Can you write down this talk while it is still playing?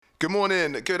Good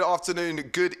morning, good afternoon,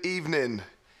 good evening,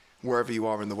 wherever you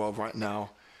are in the world right now.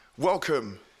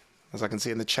 Welcome, as I can see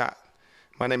in the chat.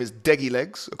 My name is Deggy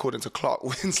Legs, according to Clark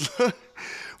Winslow.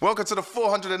 Welcome to the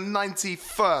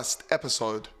 491st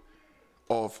episode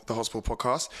of the Hospital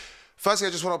Podcast. Firstly, I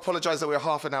just want to apologize that we're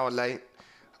half an hour late.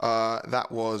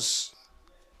 That was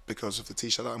because of the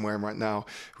t-shirt that I'm wearing right now.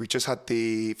 We just had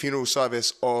the funeral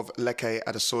service of Leke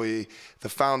Adesoye, the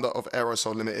founder of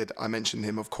Aerosol Limited. I mentioned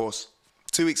him, of course,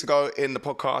 2 weeks ago in the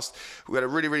podcast. We had a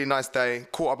really, really nice day,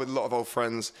 caught up with a lot of old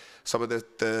friends. Some of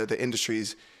the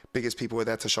industry's biggest people were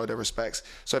there to show their respects.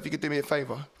 So if you could do me a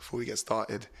favor before we get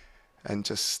started and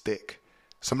just stick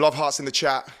some love hearts in the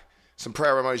chat, some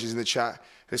prayer emojis in the chat.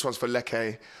 This one's for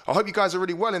Leke. I hope you guys are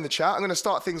really well in the chat. I'm going to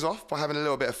start things off by having a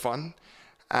little bit of fun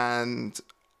and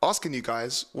asking you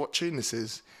guys what tune this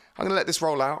is. I'm going to let this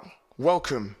roll out.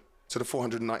 Welcome to the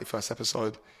 491st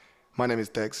episode. My name is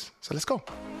Degs, so let's go.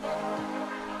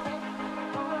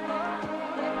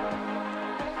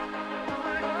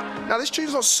 Now, this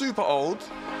tune's not super old.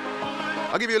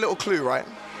 I'll give you a little clue, right?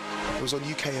 It was on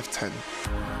UKF10.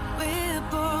 We're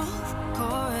both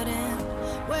caught in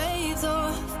waves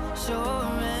of shore,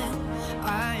 and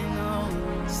I know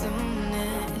soon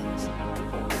it's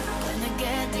gonna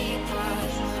get deeper.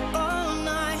 All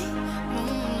night,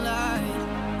 moonlight,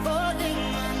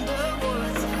 falling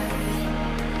underwater,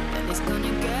 and it's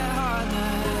gonna get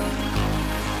harder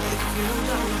if you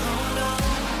don't hold on.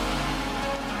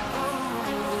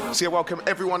 So yeah, welcome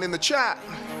everyone in the chat.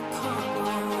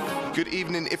 Good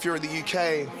evening if you're in the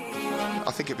UK.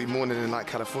 I think it'd be morning in like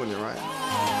California, right?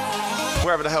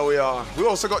 Wherever the hell we are. We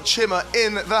also got Chima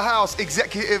in the house,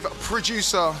 executive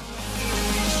producer.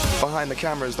 Behind the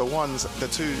cameras, the ones, the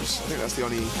twos. I think that's the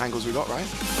only angles we got, right?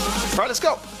 Right, let's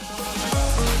go.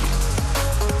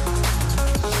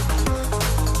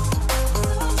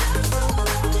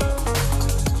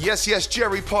 Yes, yes,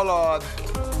 Jerry Pollard.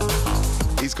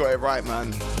 He's got it right,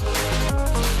 man.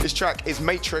 This track is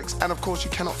Matrix, and of course you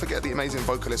cannot forget the amazing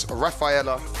vocalist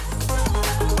Raphaella.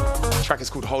 The track is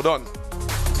called Hold On.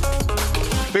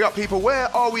 Big up people,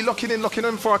 where are we locking in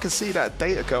for? I can see that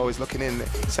Data Girl is looking in,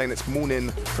 saying it's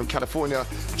morning from California.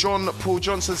 John Paul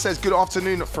Johnson says good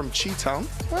afternoon from Chi-Town.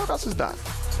 Whereabouts is that?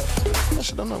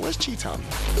 Actually, I don't know, where's Chi-Town?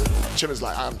 Chima's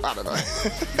like, I don't know.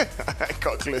 I ain't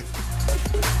got a clue.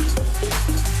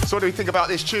 So what do we think about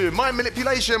this tune? Mind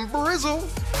Manipulation, Rizzle.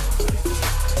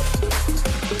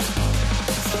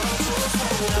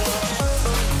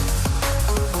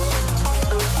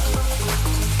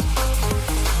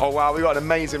 Oh wow, we got an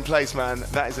amazing place, man.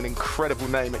 That is an incredible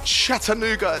name.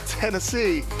 Chattanooga,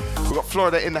 Tennessee. We've got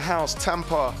Florida in the house,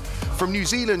 Tampa. From New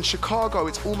Zealand, Chicago,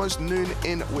 it's almost noon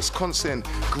in Wisconsin.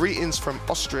 Greetings from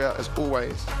Austria as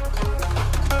always.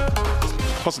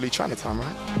 Possibly Chinatown,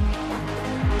 right?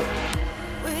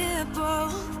 We're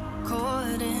both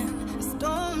caught in a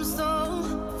storm so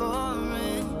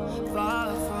foreign,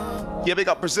 far from. Yeah, big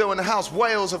up Brazil in the house.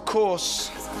 Wales, of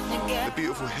course. The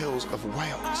beautiful hills of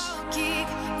Wales.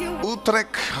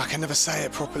 Utrecht, I can never say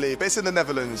it properly, but it's in the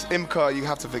Netherlands. Imka, you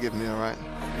have to forgive me, all right?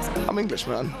 I'm English,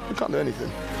 man. I can't do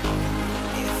anything.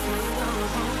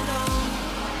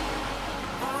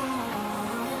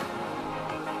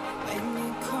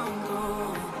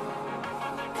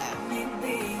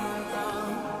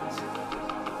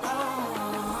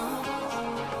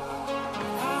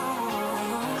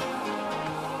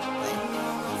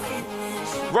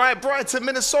 Right, Brighton,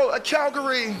 Minnesota,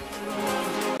 Calgary.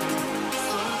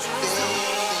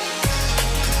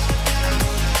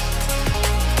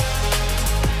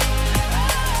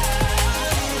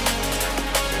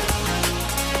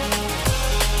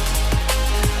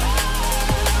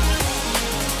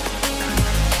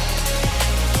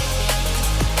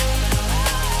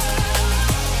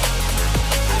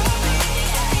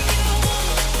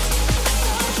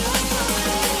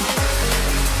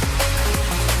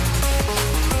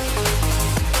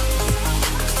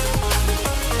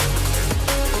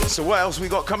 So what else we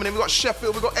got coming in? We got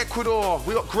Sheffield, we got Ecuador,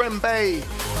 we got Grenby,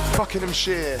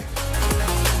 Buckinghamshire.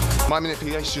 My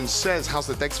Manipulation says, how's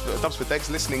the Dubs for Degs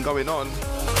listening going on?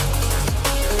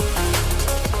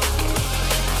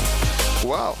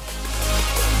 Wow.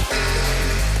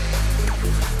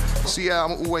 So yeah,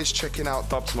 I'm always checking out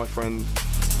dubs, my friend.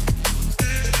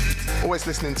 Always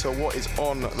listening to what is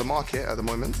on the market at the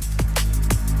moment.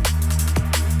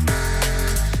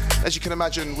 As you can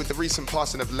imagine, with the recent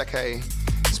passing of Leke,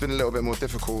 it's been a little bit more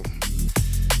difficult.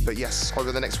 But yes,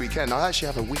 over the next weekend, I actually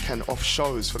have a weekend off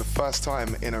shows for the first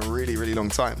time in a really, really long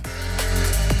time.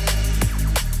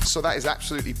 So that is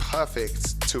absolutely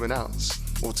perfect to announce,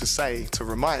 or to say, to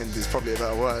remind is probably a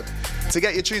better word, to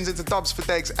get your tunes into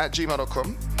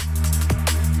dubsfordegs@gmail.com.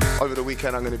 over the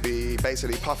weekend I'm going to be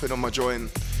basically puffing on my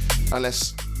joint.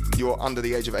 Unless you're under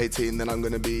the age of 18, then I'm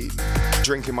going to be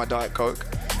drinking my Diet Coke.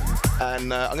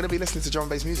 And I'm going to be listening to drum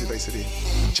and bass music, basically.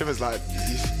 Chiva's like,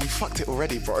 you fucked it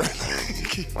already, bro. Why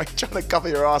are you trying to cover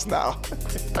your ass now?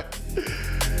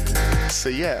 So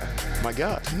yeah, my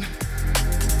God.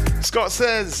 Scott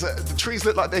says, the trees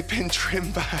look like they've been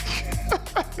trimmed back.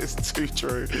 It's too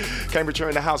true. Cambridge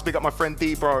in the house. Big up my friend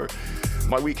D, bro.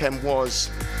 My weekend was,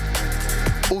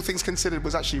 all things considered,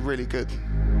 was actually really good.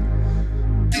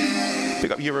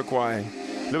 Big up Uruguay.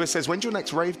 Lewis says, when's your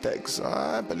next rave, Degs?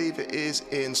 I believe it is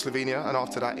in Slovenia, and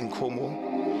after that in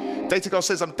Cornwall. Data Girl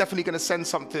says, I'm definitely going to send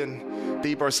something.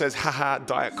 D-Bro says, haha,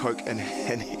 Diet Coke and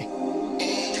Henny.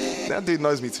 That dude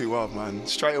knows me too well, man.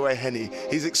 Straight away, Henny.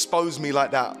 He's exposed me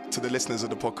like that to the listeners of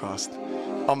the podcast.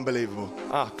 Unbelievable.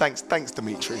 Thanks,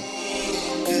 Dimitri.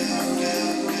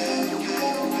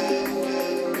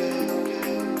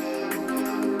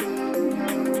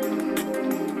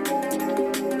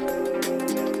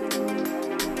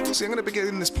 So I'm going to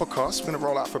begin this podcast. We're going to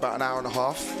roll out for about an hour and a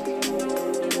half.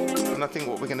 And I think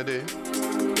what we're going to do,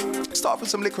 start with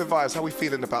some liquid vibes. How are we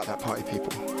feeling about that, party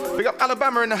people? Big up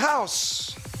Alabama in the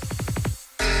house.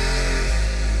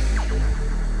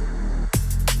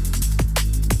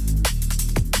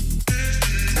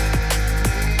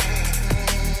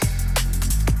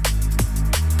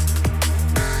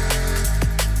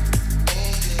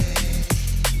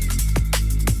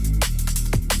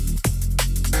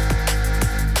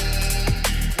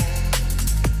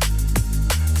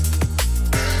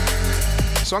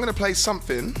 So I'm going to play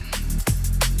something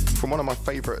from one of my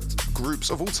favorite groups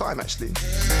of all time, actually.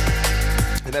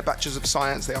 And they're Bachelors of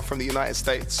Science. They are from the United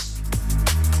States.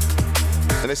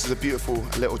 And this is a beautiful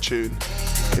little tune.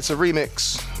 It's a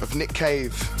remix of Nick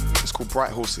Cave. It's called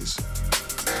Bright Horses.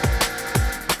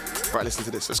 Right, listen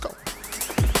to this. Let's go.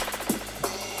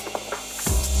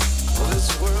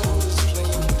 This world is plain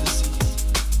to see.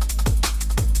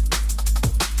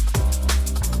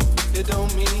 It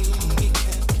don't mean we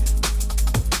can't.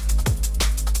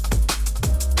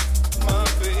 My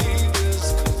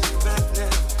baby's back now,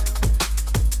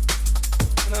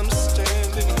 and I'm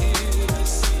standing here to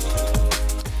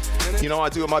see. You know, I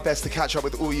do my best to catch up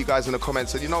with all you guys in the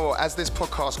comments. And you know what? As this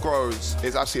podcast grows,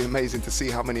 it's absolutely amazing to see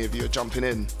how many of you are jumping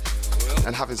in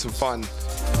and having some fun.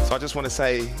 So I just want to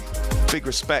say big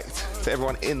respect to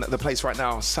everyone in the place right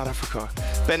now. South Africa.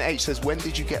 Ben H says, where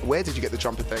did you get the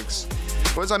Jumper Degs?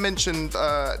 Well, as I mentioned,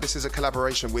 this is a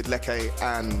collaboration with Leke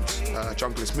and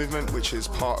Junglist Movement, which is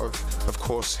part of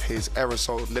course, his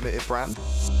Aerosol Limited brand.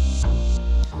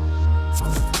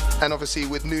 And obviously,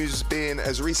 with news being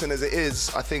as recent as it is,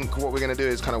 I think what we're going to do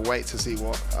is kind of wait to see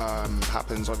what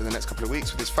happens over the next couple of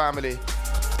weeks with his family.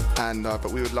 And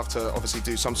but we would love to obviously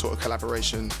do some sort of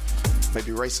collaboration,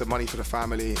 maybe raise some money for the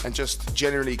family, and just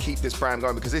generally keep this brand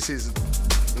going, because this is,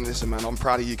 listen man, I'm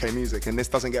proud of UK music, and this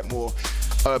doesn't get more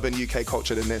urban UK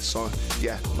culture than this. So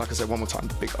yeah, like I said, one more time,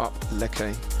 big up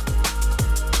Leke.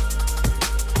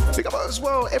 Big up as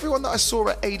well everyone that I saw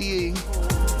at ADE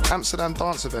Amsterdam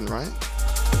dance event, right?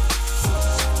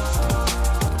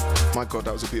 My God,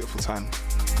 that was a beautiful time.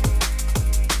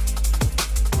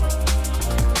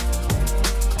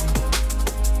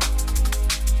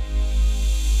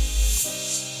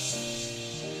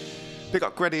 Big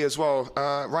up Grady as well.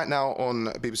 Right now on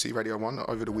BBC Radio 1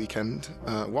 over the weekend,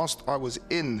 whilst I was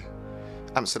in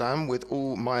Amsterdam with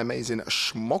all my amazing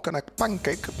schmock and a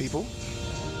pancake people.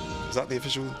 Is that the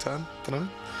official term? Don't know.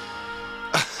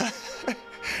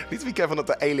 Need to be careful not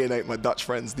to alienate my Dutch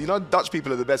friends. You know, Dutch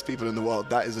people are the best people in the world.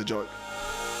 That is a joke.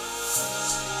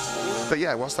 But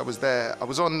yeah, whilst I was there, I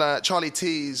was on Charlie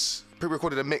T's,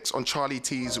 pre-recorded a mix on Charlie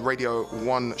T's Radio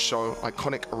 1 show,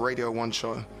 iconic Radio 1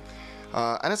 show.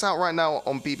 And it's out right now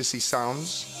on BBC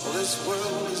Sounds.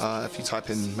 If you type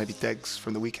in maybe Degs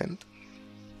from the weekend.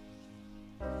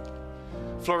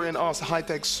 Florian asks, hi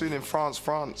Degs, soon in France.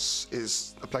 France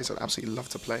is a place I'd absolutely love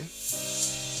to play.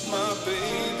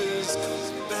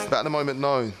 But at the moment,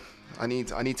 no. I need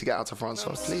to get out to France,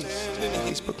 so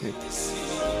please book me.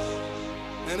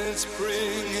 And it's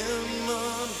bringing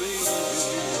my baby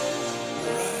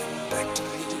right back to me.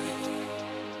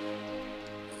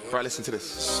 Right, listen to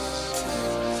this.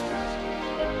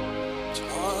 It's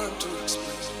hard to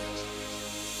explain.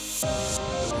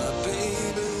 My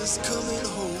baby's coming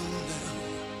home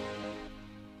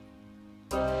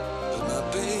now. My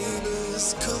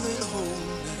baby's coming home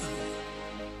now.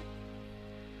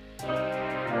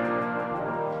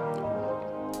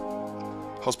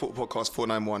 Hospital Podcast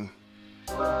 491.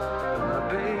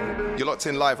 You're locked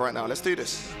in live right now. Let's do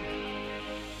this.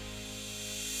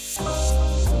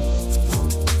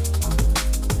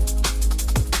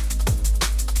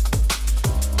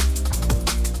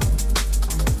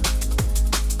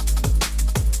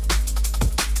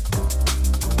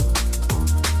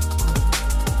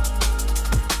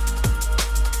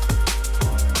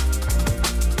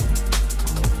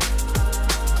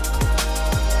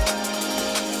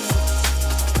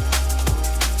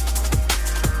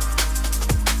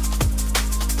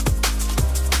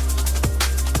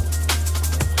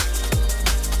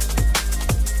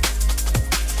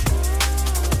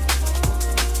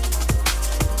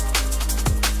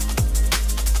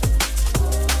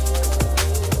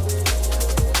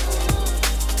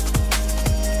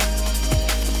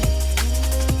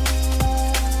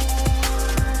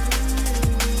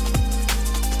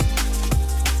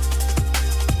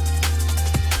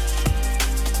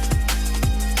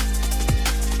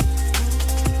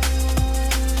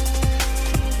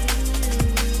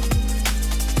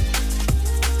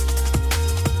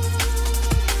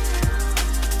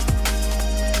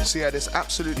 So yeah, this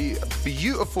absolutely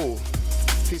beautiful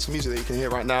piece of music that you can hear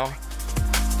right now.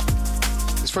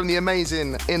 It's from the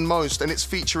amazing In Most, and it's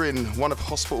featuring one of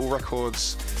Hospital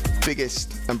Records'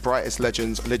 biggest and brightest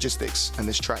legends, Logistics, and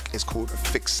this track is called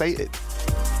Fixated.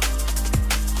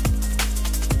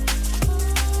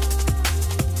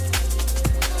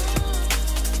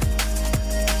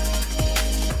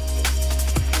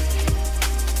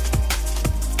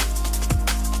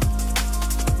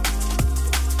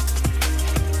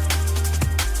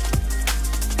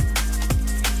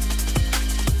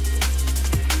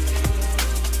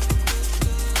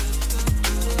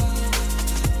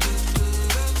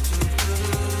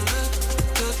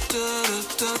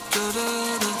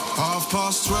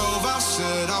 Past 12, I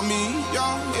said I'll meet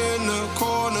ya in the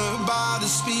corner by the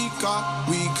speaker.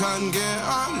 We can get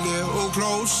a little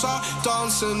closer,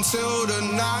 dance until the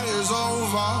night is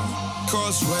over.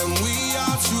 Cause when we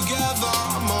are together,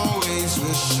 I'm always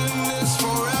wishing this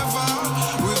forever.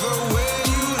 With the way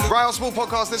you look, Right, Small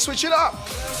Podcast, let's switch it up.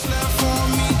 what's left for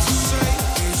me to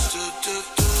say is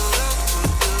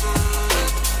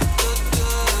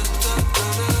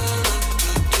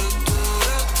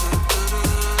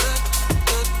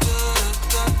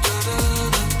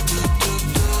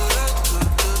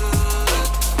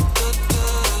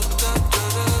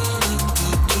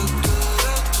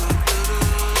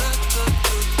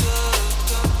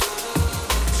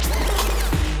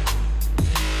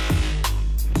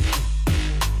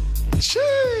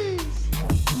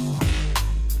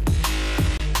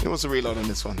What's the reload on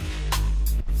this one?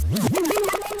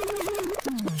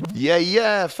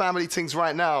 Yeah, family things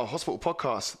right now. Hospital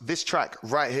Podcast. This track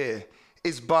right here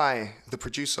is by the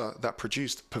producer that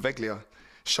produced Paveglia,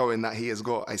 showing that he has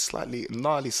got a slightly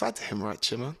gnarly side to him, right,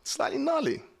 Chimmer? Slightly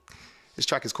gnarly. This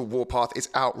track is called Warpath. It's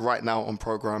out right now on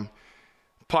program.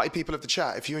 Party people of the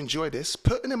chat, if you enjoy this,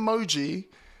 put an emoji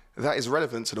that is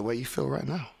relevant to the way you feel right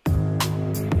now.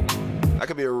 That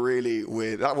could be a really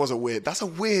weird, that's a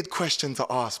weird question to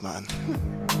ask, man.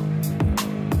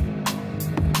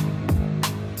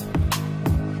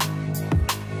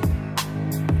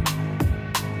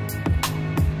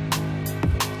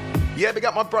 Yeah, big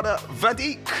up my brother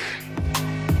Vadik.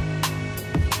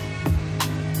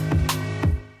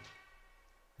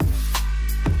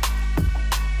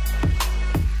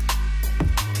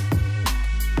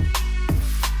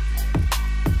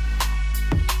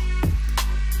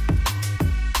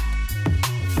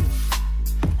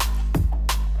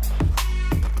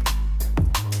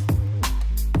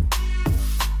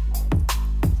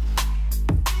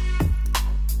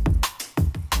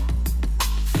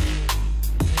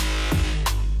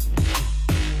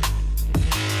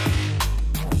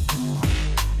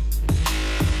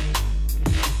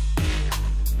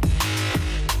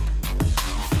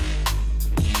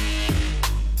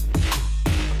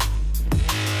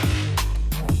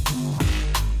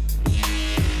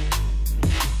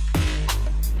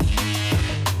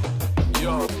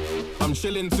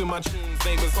 Chilling to my tunes,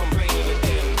 neighbours complaining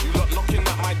again. You lot knocking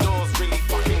at my doors, really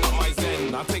fucking up my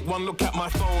zen. I take one look at my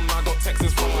phone, I got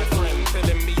texts from my friend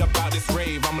telling me about this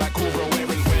rave. I'm like, cool bro, where and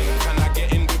when? Can I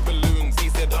get in with balloons? He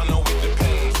said, I know it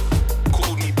depends.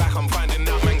 Called me back, I'm finding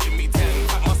out, man, give me 10.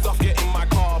 Pack my stuff, get in my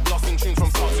car, blasting tunes from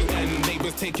start to end.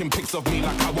 Neighbours taking pics of me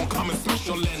like I won't come and smash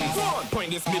your lens. Point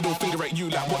this middle finger at you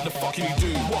like, what the fuck can you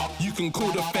do? What? You can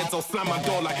call the feds, I'll slam my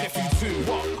door like FU2.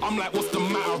 What? I'm like, what's the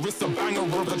matter? It's a banger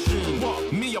of a tune.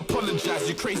 What? Me apologize,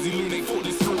 you crazy loon, they thought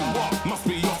this through. What? Must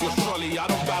be off your trolley, I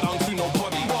don't bow down to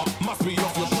nobody. What? Must be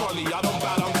off your trolley, I don't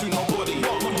bow down to nobody.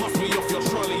 What? Must be off your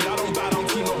trolley, I don't bow down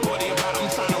to nobody. But I'm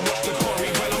trying to watch the glory.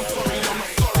 Well, I'm sorry, I'm not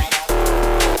sorry.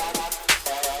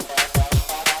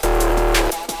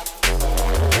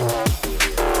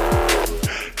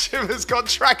 Jim has got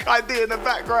track ID in the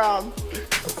background.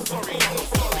 Sorry, I'm not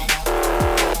sorry.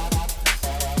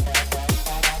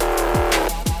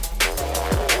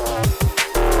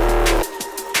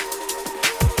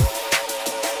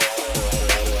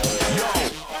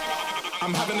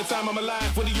 Time I'm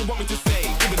alive, what do you want me to say?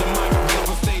 Give me the mic, I run up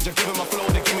on stage, I give him my flow,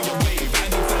 they give me a wave.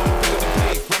 Anytime I pick up the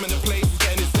pace, ramming the place,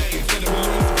 getting it safe. Selling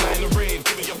balloons, flying the rave,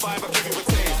 give me your vibe, I give you a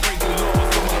taste. Breaking laws,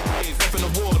 come on a praise, up in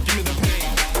the wall, give me the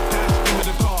pain. Cash, give me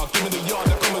the car, give me the yard,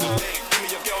 that come with the leg. Give me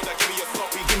your girl, that give me your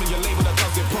sloppy, give me your label that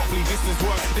does it properly. This is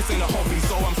work, this ain't a hobby,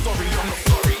 so I'm sorry, I'm not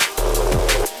sorry.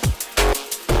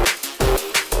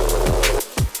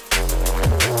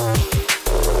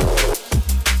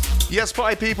 Yes,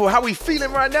 party people, how we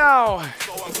feeling right now?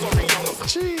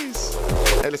 Jeez.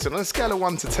 Hey, listen, on a scale of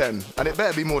 1 to 10, and it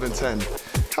better be more than 10,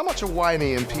 how much are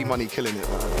Whiney and P Money killing it,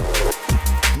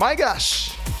 man? My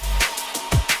gosh.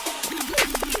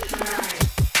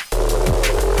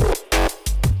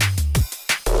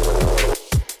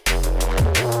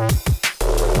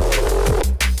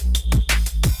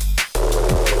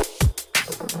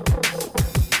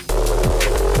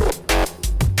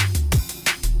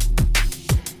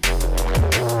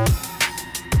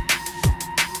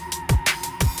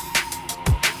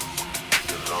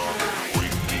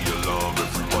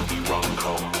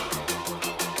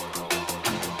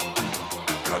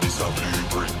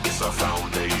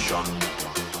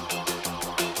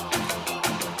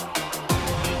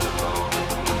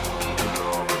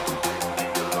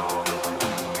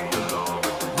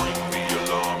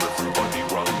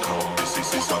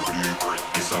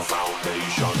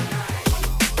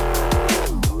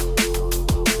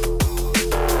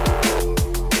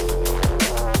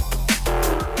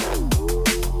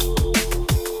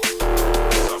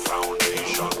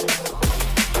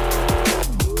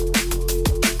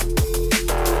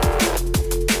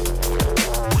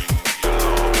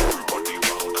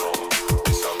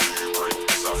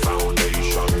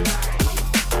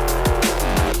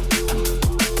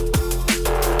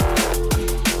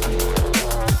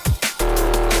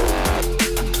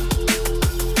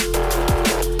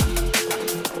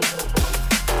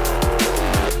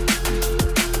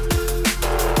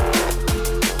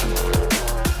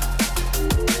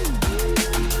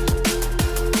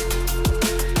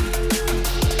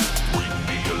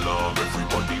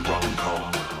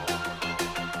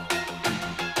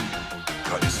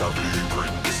 this a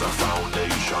blueprint, this a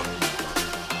foundation.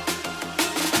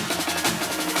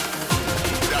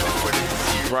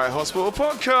 Right, Hospital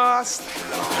Podcast.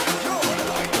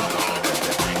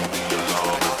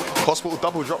 Hospital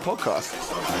Double Drop Podcast.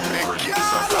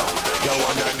 Yo,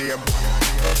 I'm that name.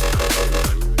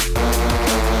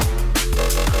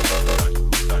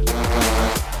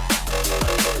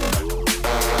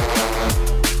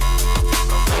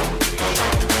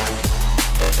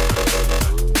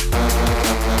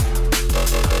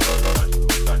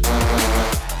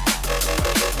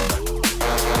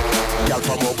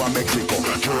 From over Mexico,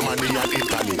 Germany and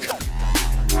Italy.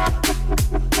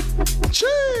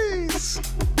 Jeez!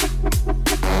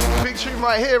 Big tune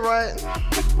right here, right?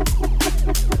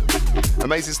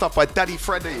 Amazing stuff by Daddy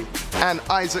Freddy and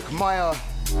Isaac Maya.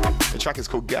 The track is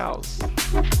called Gals.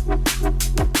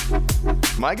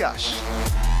 My gosh.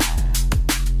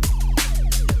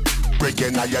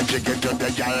 Breaking out your jigger to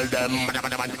the gal them.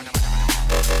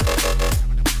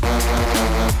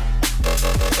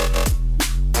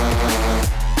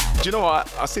 Do you know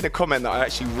what? I've seen a comment that I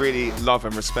actually really love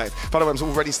and respect. By the way, I'm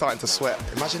already starting to sweat.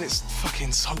 Imagine it's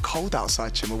fucking so cold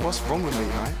outside, Chimma. What's wrong with me,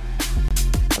 right?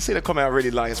 I've seen a comment I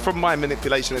really like. It's from My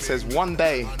Manipulation. It says, one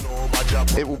day,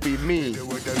 it will be me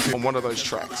on one of those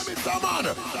tracks.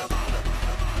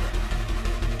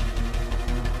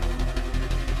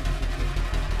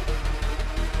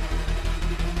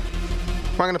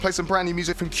 I'm going to play some brand new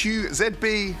music from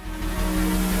QZB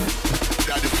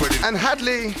and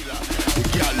Hadley.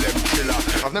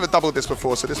 I've never doubled this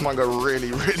before, so this might go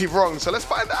really, really wrong. So let's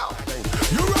find out.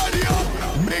 You ready up,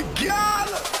 Miguel?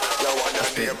 Yo,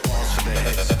 understand.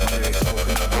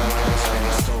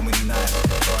 So many nights,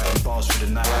 writing balls for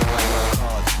the night.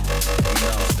 Hard, you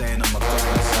know, staying on my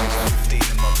grind. Since 15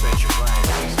 in my bedroom, right?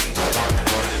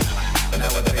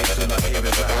 Nowadays, all I hear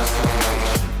is rap and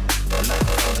suffocation. A lack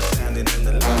of understanding in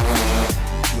the language.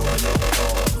 You're a no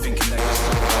thinking that you're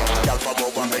so Y'all from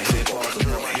over Mexico.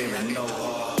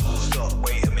 Stop,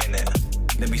 wait a minute.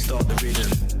 Let me start the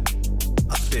rhythm.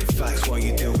 I spit facts while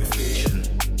you deal with fiction.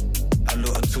 A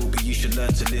lot of talk, but you should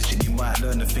learn to listen. You might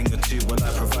learn a thing or two while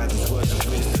I provide these words of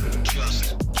wisdom.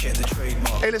 Just check the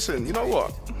trademark. Hey, listen, you know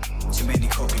what? Too many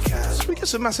copycats. We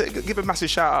give a massive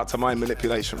shout out to My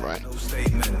Manipulation, right? No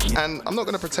statement. And I'm not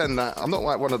going to pretend that I'm not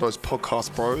like one of those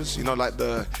podcast bros, you know, like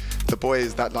the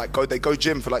boys that like they go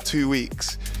gym for like 2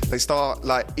 weeks. They start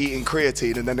like eating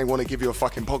creatine and then they want to give you a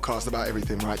fucking podcast about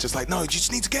everything, right? Just like, no, you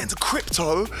just need to get into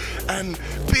crypto and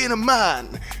being a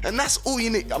man. And that's all you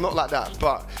need. I'm not like that,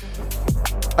 but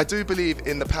I do believe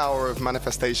in the power of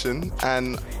manifestation.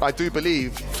 And I do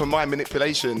believe for My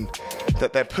Manipulation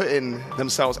that they're putting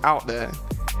themselves out there.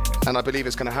 And I believe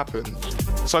it's going to happen.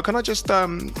 So can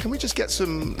we just get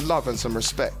some love and some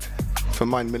respect for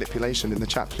My Manipulation in the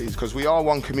chat, please? Because we are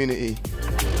one community.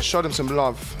 Show them some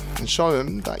love and show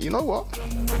them that, you know what?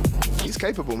 He's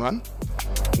capable, man.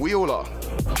 We all are.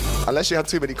 Unless you have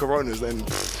too many coronas, then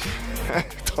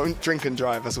don't drink and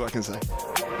drive. That's what I can say.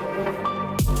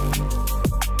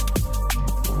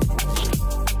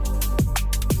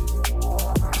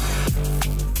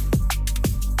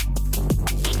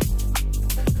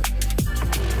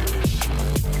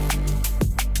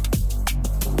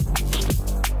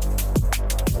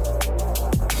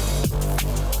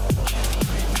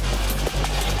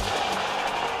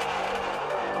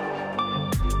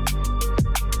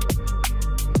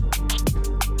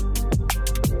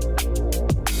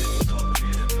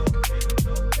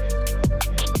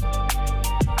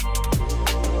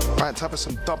 Time for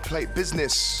some dub plate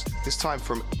business. This time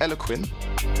from Eloquin.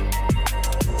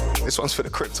 This one's for the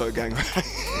crypto gang.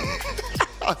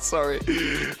 Oh, sorry.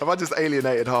 Have I just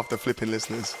alienated half the flipping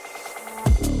listeners?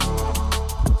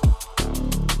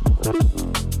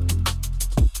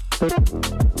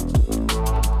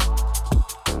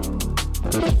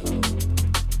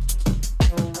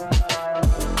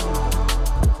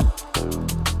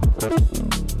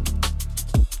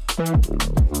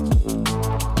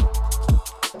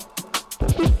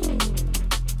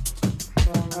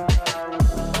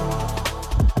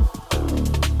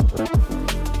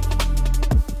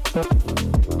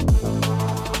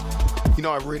 You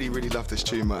know, I really, really love this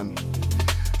tune, man.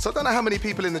 So I don't know how many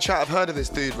people in the chat have heard of this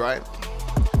dude, right?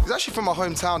 He's actually from my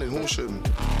hometown in Horsham,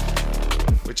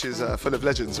 which is full of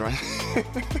legends, right?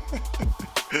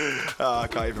 Oh, I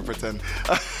can't even pretend.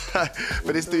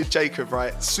 But this dude, Jacob,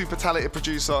 right? Super talented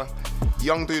producer,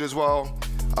 young dude as well.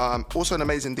 Also an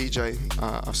amazing DJ.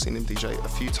 I've seen him DJ a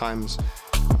few times.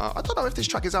 I don't know if this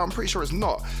track is out, I'm pretty sure it's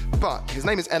not. But his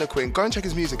name is Eloquin. Go and check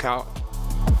his music out.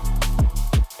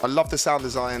 I love the sound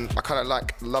design. I kind of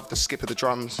love the skip of the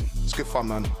drums. It's good fun,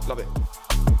 man. Love it.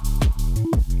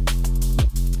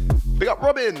 up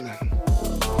Robin.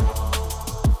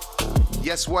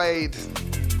 Yes, Wade.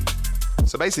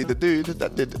 So basically the dude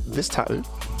that did this tattoo,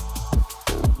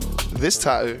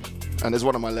 and there's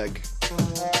one on my leg.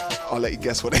 I'll let you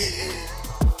guess what it is.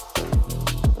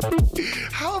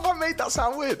 How have I made that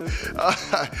sound weird?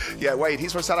 Yeah, Wade,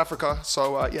 he's from South Africa.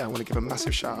 So yeah, I want to give a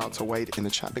massive shout out to Wade in the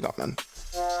chat. Big up, man.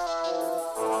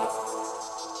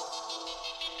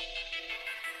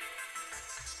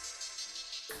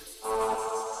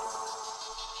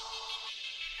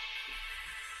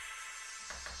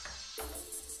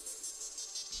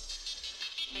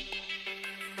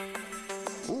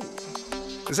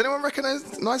 Does anyone recognize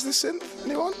this synth?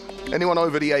 Anyone? Anyone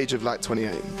over the age of like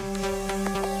 28?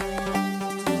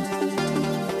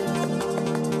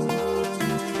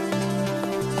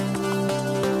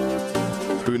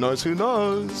 Who knows? Who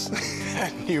knows?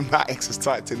 Pneumatics is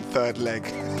typed in third leg.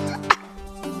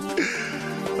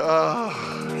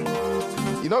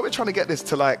 You know, we're trying to get this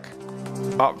to like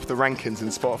up the rankings in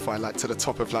Spotify, like to the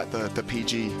top of like the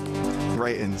PG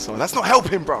rating. So that's not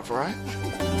helping, bruv, right?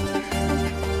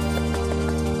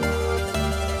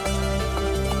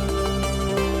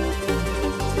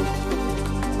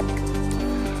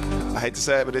 I hate to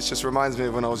say it, but this just reminds me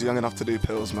of when I was young enough to do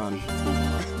pills, man.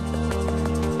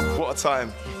 What a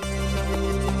time.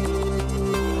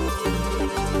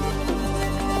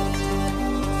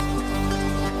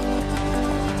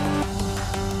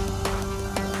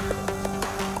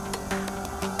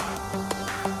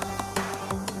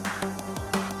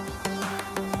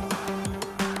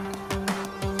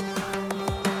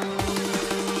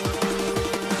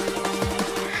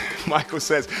 Michael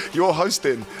says, you're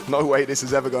hosting. No way this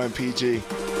is ever going PG. You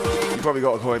probably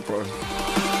got a point, bro.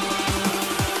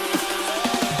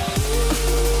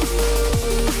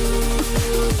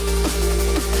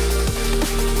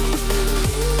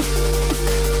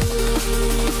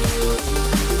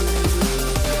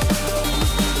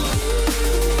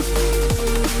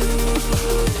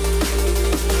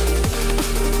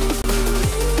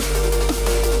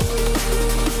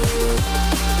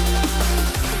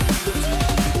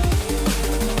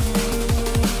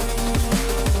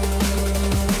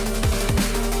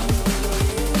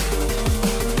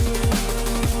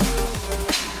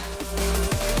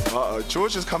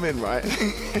 George has come in, right?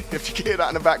 If you can hear that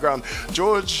in the background,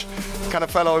 George kind of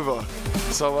fell over.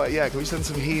 So yeah, can we send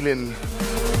some healing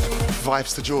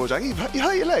vibes to George? You hurt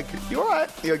your leg. You all right?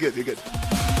 You're good. You're good.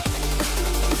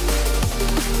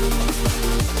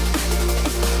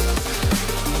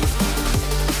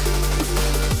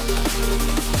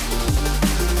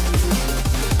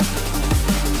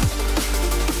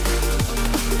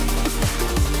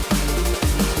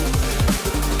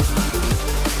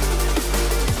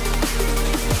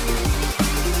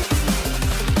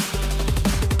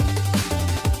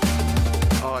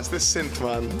 This synth,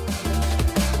 man.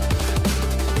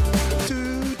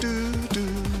 Do, do, do.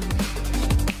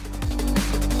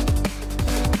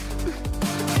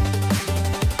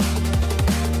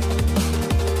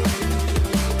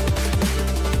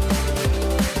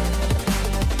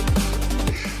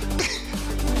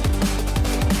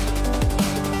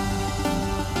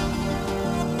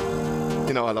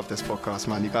 You know I love this podcast,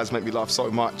 man. You guys make me laugh so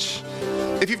much.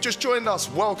 If you've just joined us,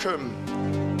 welcome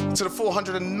to the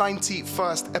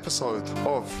 491st episode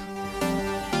of,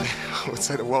 I would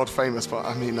say the world famous, but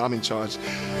I mean, I'm in charge.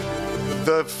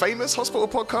 The famous hospital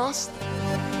podcast.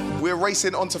 We're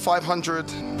racing on to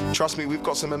 500. Trust me, we've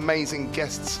got some amazing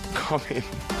guests coming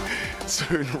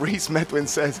soon. Reese Medwin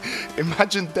says,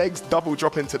 imagine Degs double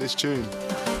drop into this tune.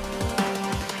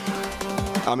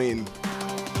 I mean,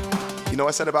 you know what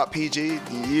I said about PG?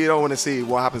 You don't want to see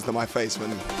what happens to my face when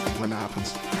that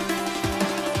happens.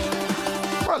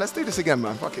 Right, let's do this again,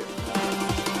 man. Fuck it.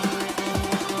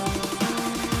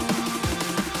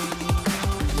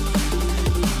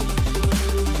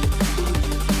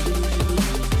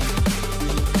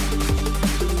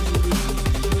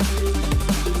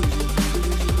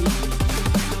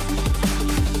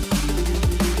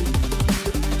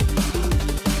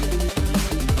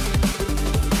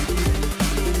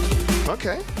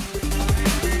 Okay.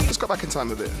 Let's go back in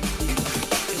time a bit.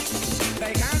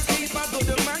 They can't keep up with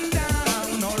the man down.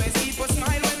 Always keep a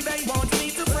smile when they want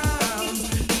me to frown.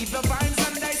 Keep the vibes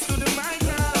and they stood in my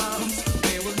ground.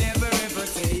 They will never ever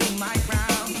take my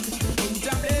crown.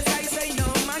 Jobless, I say no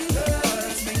man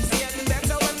curse. Things getting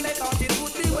better when they thought it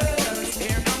would be worse.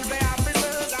 Here comes the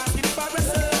officers asking for a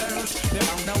search. They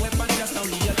found a weapon just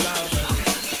only a glove.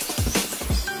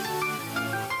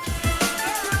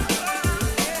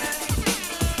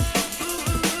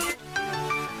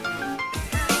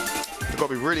 Got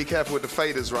to be really careful with the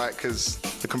faders, right? Because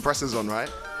the compressor's on, right?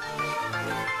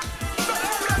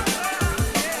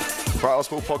 Right,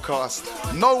 Hospital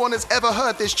Podcast. No one has ever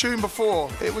heard this tune before.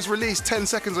 It was released 10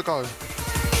 seconds ago.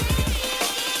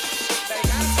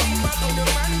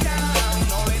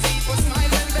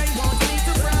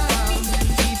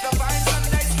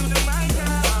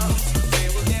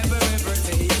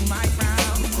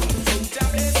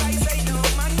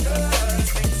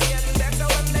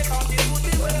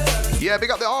 Yeah, big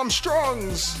up the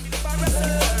Armstrongs.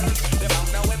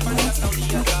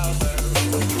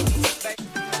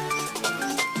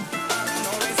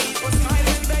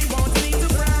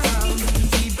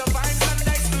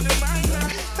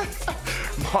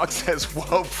 Mark says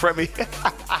world premiere.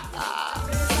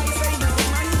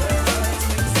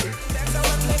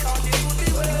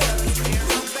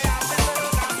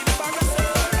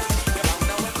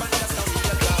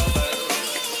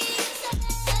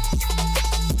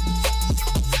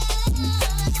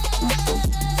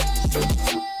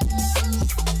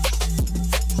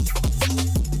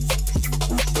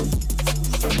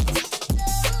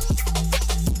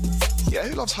 Yeah,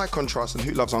 who loves high contrast and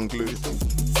who loves unglued?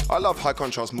 I love high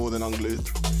contrast more than unglued.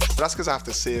 But that's because I have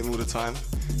to see him all the time.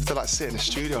 To like sit in the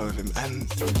studio with him,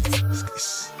 and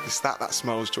it's that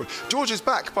smells George. George is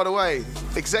back, by the way.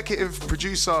 Executive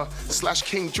producer /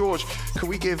 King George. Can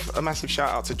we give a massive shout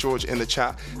out to George in the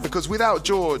chat? Because without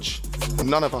George,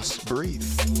 none of us breathe.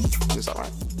 Is that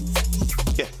right?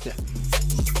 Yeah.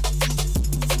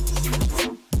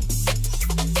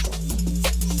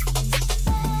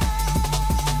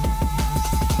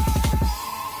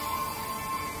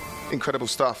 Incredible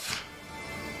stuff.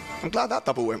 I'm glad that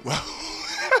double went well.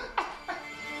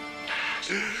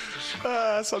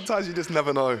 Sometimes you just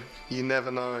never know. You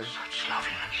never know.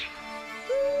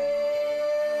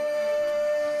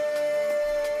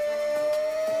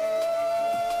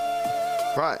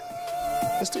 Right.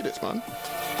 Let's do this, man.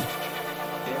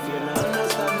 If you don't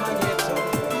understand my ghetto,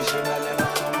 you should have never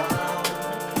come around.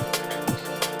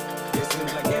 It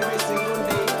seems like every single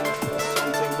day,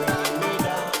 something bringing me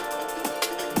down.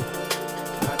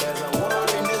 Now there's a war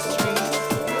in the streets,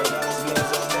 murders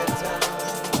blaze up the town.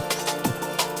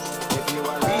 If you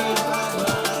are real bad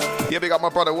man, Yeah, big up my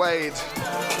brother Wade.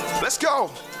 Let's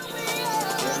go.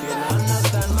 if you don't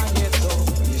understand my ghetto,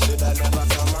 you should have never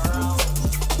come around.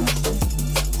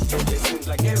 It seems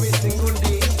like every single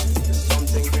day,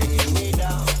 something bringing me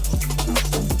down.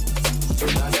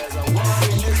 Now there's a war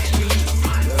in the street,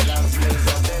 murders blaze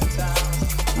up the town.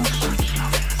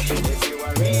 If you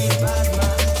are real bad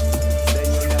man, then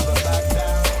you'll never back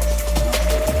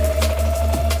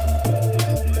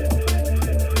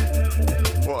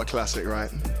down. What a classic,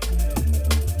 right?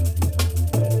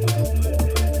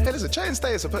 Hey, listen, Chain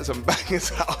Status have put some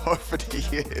bangers out over the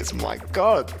years. My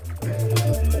God.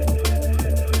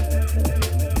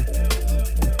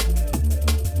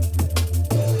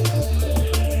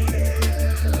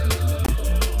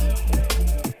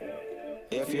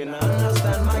 If you don't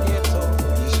understand my ghetto,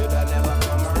 you should have never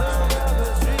come around.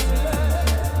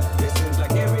 It seems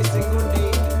like every single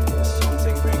day,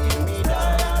 something bringing me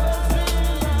down.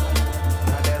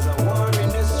 Now there's a war in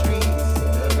the streets,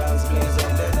 the guns blaze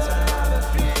up the town.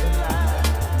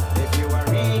 If you are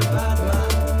real bad man,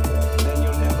 then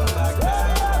you'll never back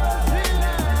down.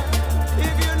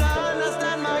 If you don't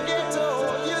understand my ghetto,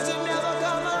 you should never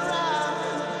come around.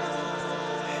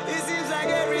 It seems like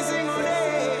every single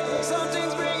day,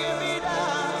 something's bringing me down.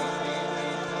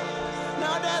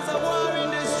 Now there's a war in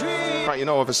the street. Right, you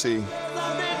know, obviously,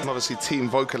 I'm obviously team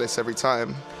vocalist every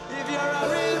time. If you're a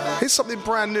real bad Here's something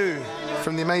brand new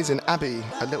from the amazing Abby,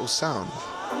 A Little Sound.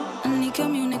 I need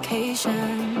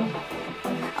communication.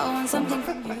 I want something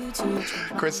from you to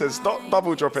Chris says, stop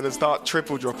double dropping and start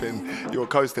triple dropping. You're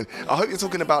coasting. I hope you're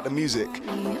talking about the music.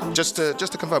 Just to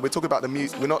confirm, we're talking about the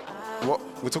music. We're not, what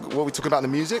we talking about the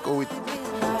music, or we...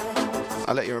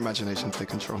 I'll let your imagination take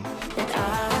control.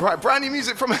 Right, brand new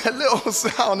music from A Little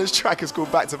Sound. This track is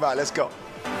called Back to Back. Let's go.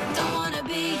 Don't wanna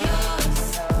be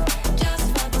yours,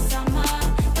 just for the summer.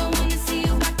 Don't wanna see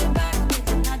you back to back with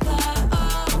another. Oh,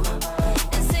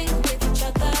 in sync with each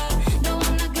other. No,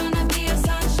 I'm not gonna be your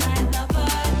sunshine lover.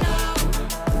 No,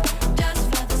 just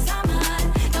for the summer.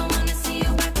 Don't wanna see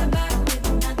you back to back with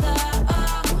another.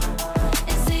 Oh,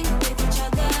 in sync with each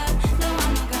other. No,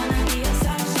 I'm not gonna be your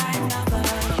sunshine lover.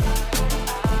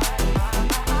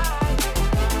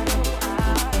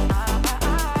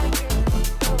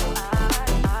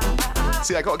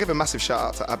 See, I got to give a massive shout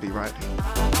out to Abby, right?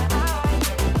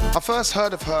 I first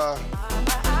heard of her,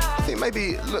 I think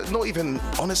maybe, look, not even,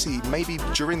 honestly, maybe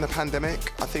during the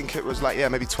pandemic, I think it was like, yeah,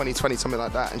 maybe 2020, something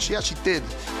like that. And she actually did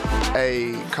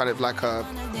a kind of like a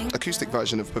acoustic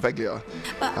version of Beveglia,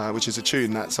 which is a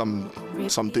tune that some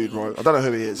dude wrote. I don't know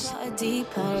who he is.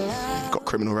 Got a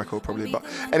criminal record probably, but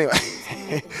anyway.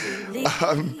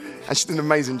 And she did an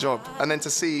amazing job. And then to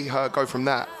see her go from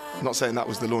that, not saying that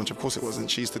was the launch, of course it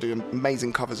wasn't. She used to do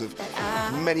amazing covers of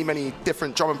many, many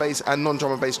different drum and bass and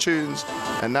non-drum and bass tunes.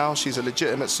 And now she's a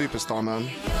legitimate superstar, man.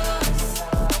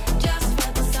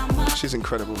 She's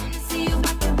incredible.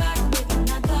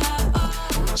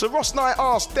 So Ross Knight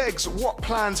asked, Degs, what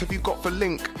plans have you got for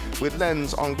Link with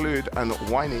Lens, Unglued and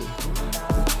Whiney?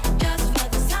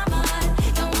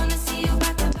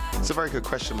 It's a very good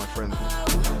question, my friend.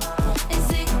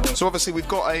 So obviously we've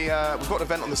got an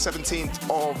event on the 17th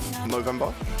of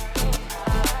November,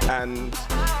 and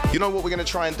you know what we're going to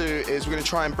try and do is we're going to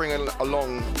try and bring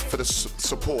along for the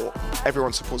support.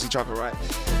 Everyone supports each other, right?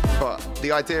 But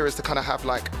the idea is to kind of have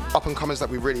like up and comers that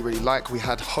we really, really like. We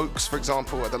had Hoax, for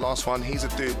example, at the last one. He's a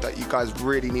dude that you guys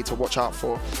really need to watch out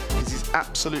for because he's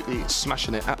absolutely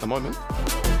smashing it at the moment.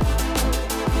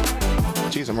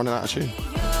 Jeez, I'm running out of tune.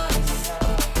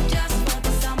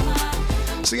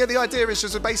 So yeah, the idea is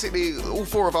just basically all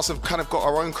four of us have kind of got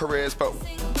our own careers, but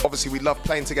obviously we love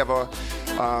playing together.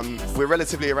 We're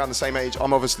relatively around the same age.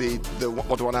 I'm obviously the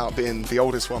odd one out, being the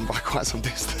oldest one by quite some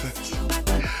distance.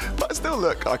 But I still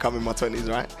look like I'm in my 20s,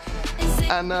 right?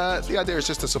 And the idea is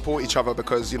just to support each other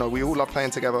because, you know, we all love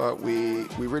playing together. We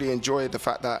really enjoy the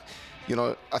fact that, you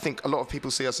know, I think a lot of people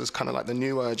see us as kind of like the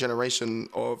newer generation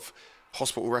of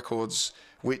hospital records,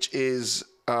 which is,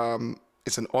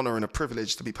 it's an honor and a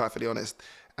privilege, to be perfectly honest.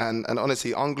 And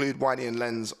honestly, Unglued, Whiney and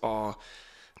Lens are,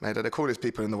 man, they're the coolest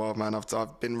people in the world, man.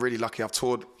 I've been really lucky. I've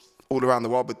toured all around the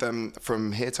world with them,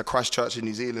 from here to Christchurch in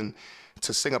New Zealand,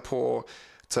 to Singapore,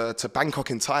 to Bangkok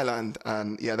in Thailand.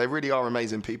 And yeah, they really are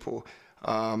amazing people.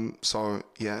 So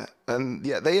yeah, and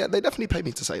yeah, they definitely paid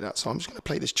me to say that. So I'm just gonna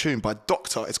play this tune by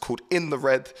Doktor. It's called In the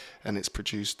Red, and it's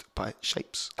produced by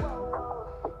Shapes.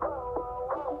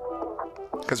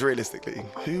 Because realistically,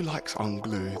 who likes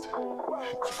Unglued?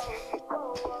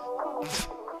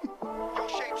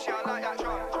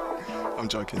 I'm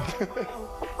joking.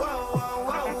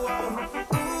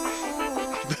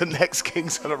 The next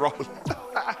King's gonna roll.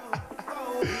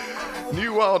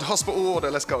 New World Hospital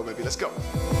Order. Let's go, baby. Let's go.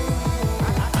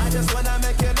 I just wanna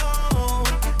make you know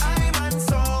I'm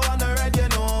so on the red, you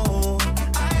know.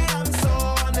 I am so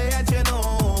on the edge, you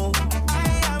know. I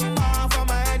am off on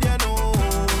my head, you know.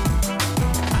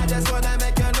 I just wanna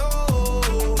make you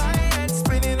know my head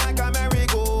spinning like a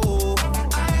merry-go.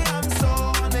 I am so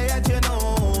on the edge, you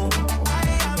know. I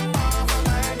am off on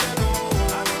my head, you know.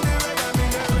 I'm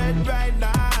in the red right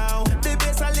now. The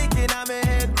bass are licking on my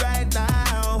head right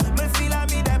now. Me feel like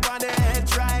me deep on the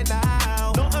edge right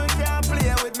now. Nothing can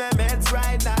play with my meds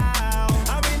right now.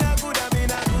 I'm in a good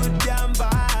damn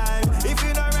vibe. If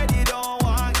you're not ready, don't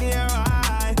walk here,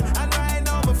 right? And right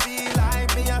now, me feel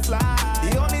like me a fly.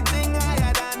 The only thing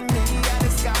higher than me is the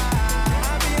sky.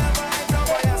 I be a vibe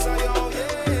over there, so yo,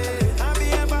 yeah. I be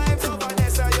a vibe over there,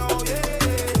 so yo, yeah.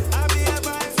 I be a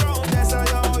vibe from there, so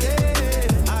yo,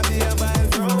 yeah. I be a vibe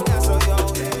from there, so yo,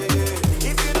 yeah.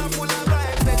 If you're not full of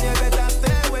vibes, then you better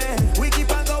stay away. We keep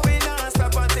on going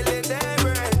non-stop until it's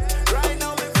daybreak. Right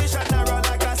now, me fish and I run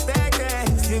like a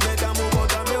staircase. You better move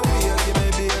out of my way, give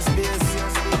me space.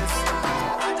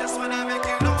 I just wanna make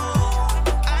you know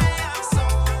I am so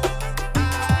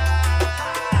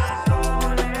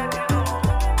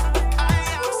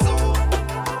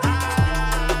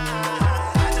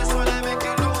I just wanna make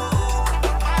you know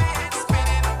my head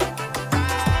spinning.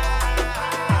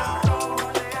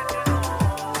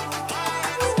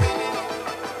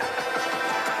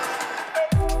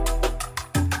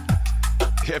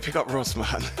 Yeah, pick up Ross,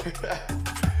 man.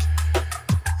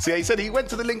 So yeah, he said he went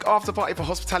to the Link after party for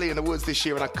Hospitality in the Woods this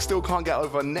year, and I still can't get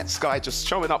over Netsky just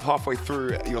showing up halfway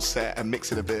through your set and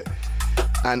mixing a bit.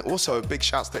 And also big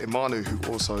shouts to Imanu, who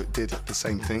also did the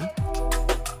same thing.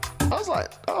 I was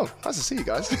like, oh, nice to see you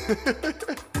guys.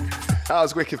 That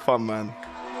was wicked fun, man.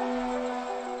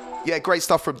 Yeah, great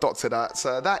stuff from Doktor.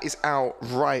 That is out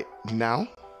right now.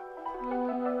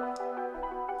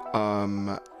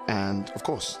 And of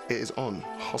course, it is on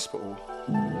Hospital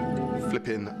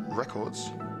Flipping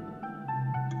Records.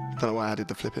 Don't know why I did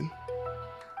the flipping.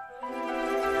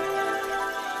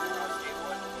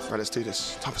 Right, let's do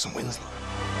this. Time for some Winslow.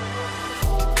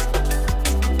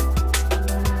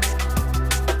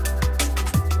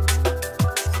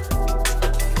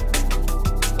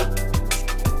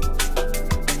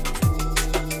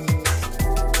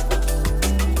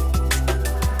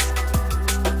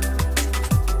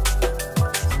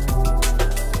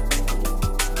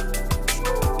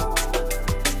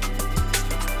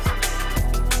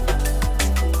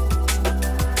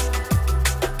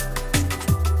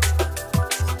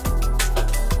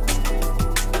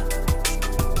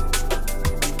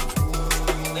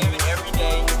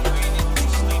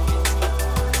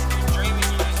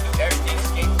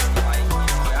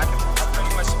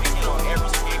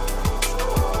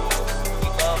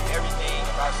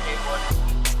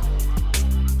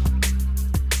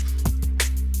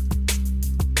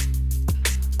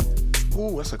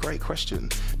 Oh, that's a great question.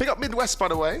 Big up Midwest, by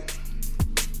the way.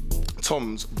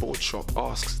 Tom's Board Shop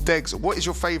asks, Degs, what is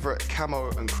your favourite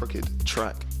Camo and Crooked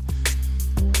track?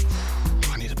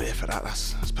 I need a beer for that.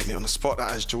 That's put me on the spot,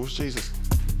 that is, George. Jesus.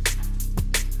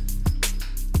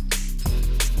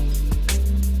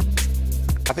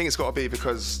 I think it's got to be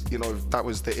because, you know, that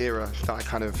was the era that I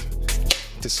kind of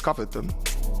discovered them.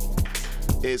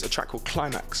 Is a track called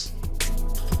Climax.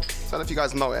 I don't know if you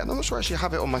guys know it, and I'm not sure I actually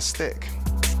have it on my stick.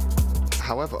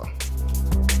 However,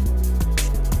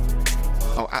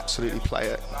 I'll absolutely play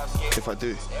it if I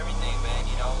do. Everything, man,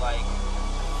 you know, like.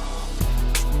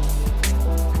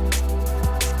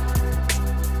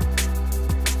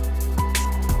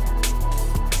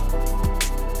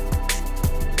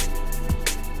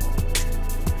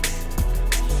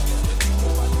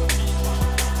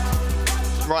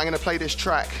 Right, I'm going to play this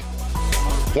track.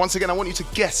 Once again, I want you to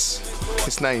guess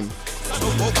its name.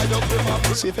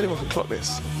 Let's see if anyone can clock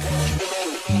this.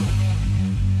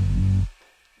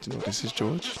 Do you know what this is,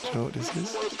 George? Do you know what this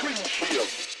is?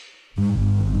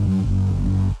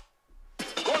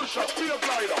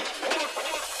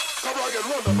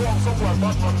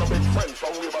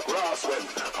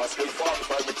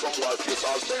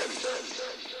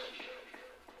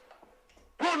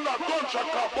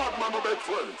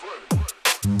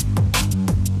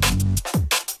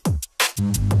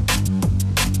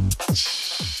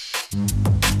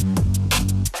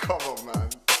 Come on, man.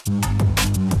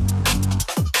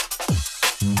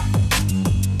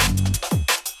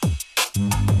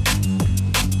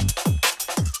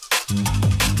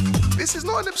 This is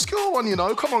not an obscure one, you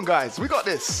know. Come on, guys. We got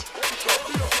this.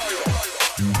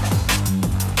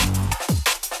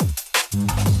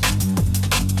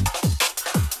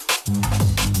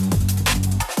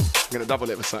 I'm going to double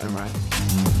it for something, right?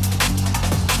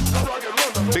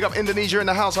 Big up Indonesia in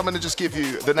the house. I'm going to just give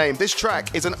you the name. This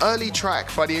track is an early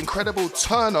track by the incredible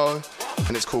Turno,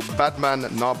 and it's called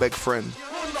Badman Nah Beg Fren.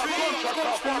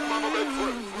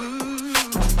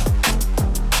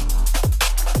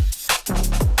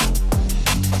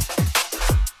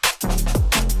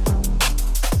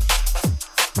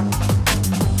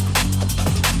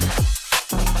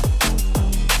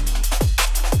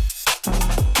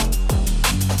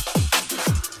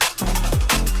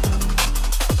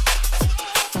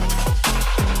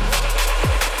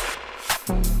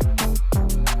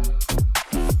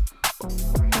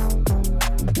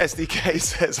 SDK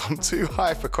says I'm too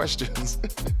high for questions.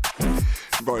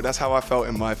 Bro, that's how I felt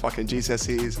in my fucking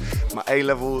GCSEs, my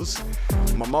A-levels.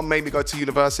 My mum made me go to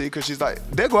university because she's like,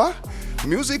 Degwa,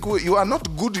 music, you are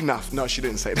not good enough. No, she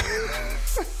didn't say that.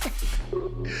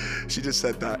 She just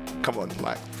said that. Come on,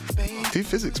 like, do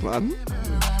physics, man.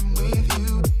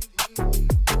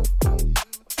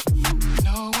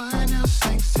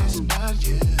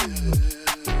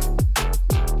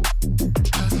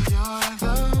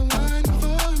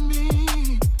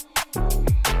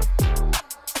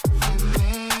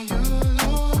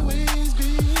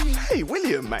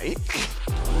 Mate.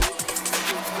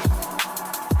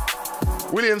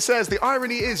 William says, the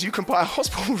irony is you can buy a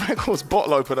Hospital Records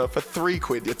bottle opener for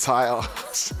 £3, you tight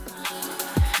ass.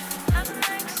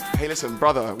 Hey, listen,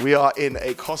 brother, we are in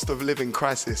a cost of living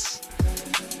crisis.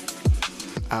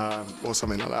 Or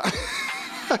something like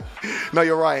that. No,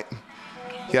 you're right.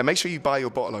 Yeah, make sure you buy your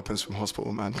bottle openers from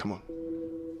Hospital, man. Come on.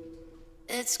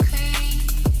 It's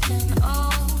creeping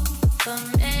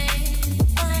over me.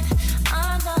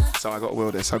 So I got to will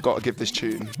this. I've got to give this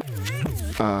tune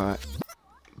the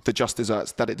just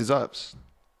desserts that it deserves.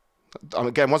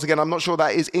 Once again, I'm not sure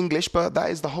that is English, but that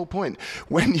is the whole point.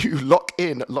 When you lock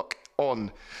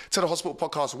on to the Hospital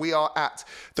Podcast, we are at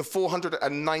the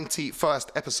 491st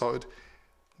episode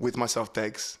with myself,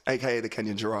 Degs, aka the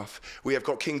Kenyan Giraffe. We have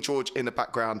got King George in the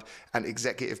background and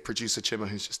executive producer Chima,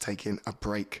 who's just taking a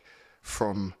break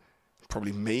from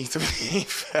probably me, to be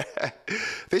fair.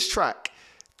 This track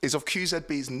is of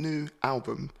QZB's new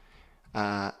album,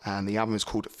 and the album is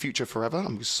called Future Forever.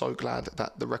 I'm so glad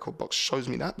that the record box shows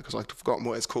me that because I'd forgotten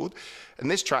what it's called.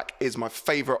 And this track is my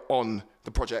favourite on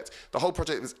the project. The whole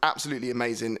project is absolutely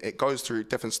amazing. It goes through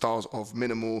different styles of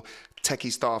minimal,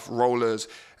 techie stuff, rollers,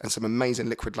 and some amazing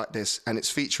liquid like this. And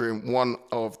it's featuring one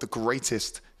of the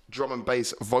greatest drum and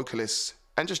bass vocalists,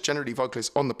 and just generally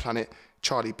vocalists on the planet,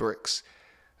 Charli Brix.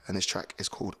 And this track is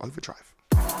called Overdrive.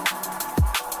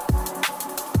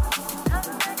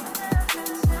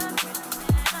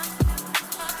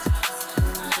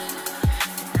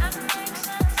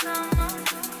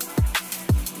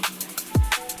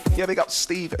 Yeah, big up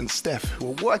Steve and Steph, who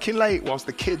are working late whilst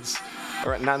the kids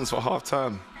are at Nan's for half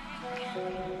term.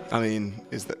 I mean,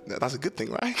 that's a good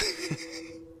thing, right?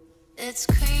 It's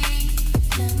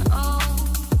creeping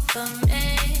over the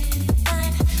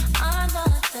midnight,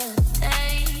 another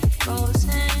day goes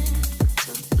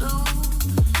into blue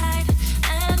light,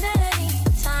 and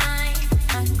anytime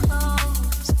I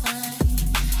close my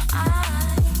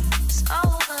eyes,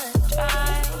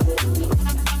 overdrive.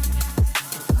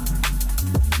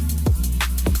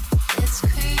 It's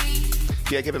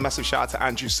creepy. Yeah, give a massive shout out to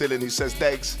Andrew Sillin, who says,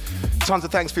 Degs, tons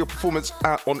of thanks for your performance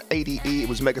on ADE. It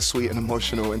was mega sweet and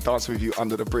emotional, and dancing with you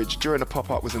under the bridge during the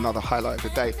pop-up was another highlight of the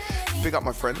day. Big up,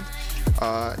 my friend.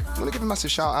 I want to give a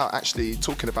massive shout out, actually,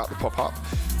 talking about the pop-up.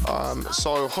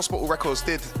 So Hospital Records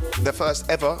did their first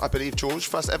ever, I believe, George,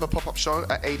 first ever pop-up show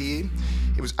at ADE.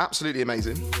 It was absolutely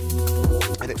amazing.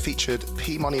 And it featured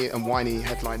P Money and Whiney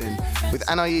headlining with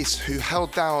Anais, who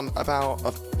held down about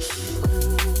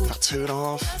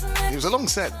 2.5. It was a long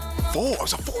set. It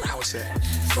was a 4-hour set.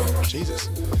 Jesus.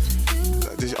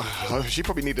 She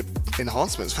probably needed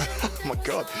enhancements. Oh my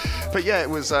God. But yeah, it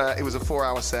was a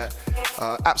 4-hour set.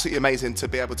 Absolutely amazing to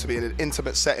be able to be in an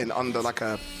intimate setting under like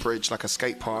a bridge, like a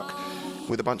skate park,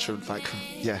 with a bunch of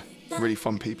really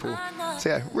fun people. So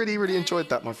yeah, really, really enjoyed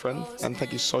that, my friend. And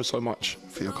thank you so, so much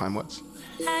for your kind words.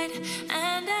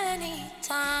 And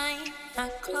anytime I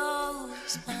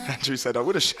close my Andrew said, I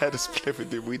would have shared a split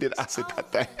with you. We did acid that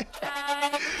day.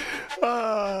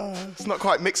 It's not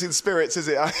quite mixing spirits, is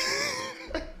it?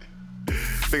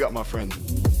 Big up, my friend.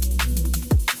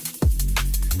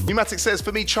 Pneumatic says,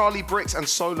 for me, Charli Brix and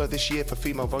Solar this year for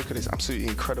female vocalists, absolutely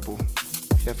incredible.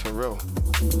 Yeah, for real.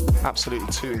 Absolutely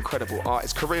two incredible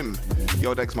artists. Karim,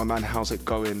 yo, Degs, my man, how's it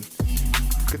going?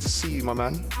 Good to see you, my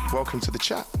man. Welcome to the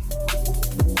chat.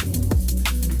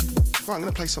 Right, I'm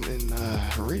going to play something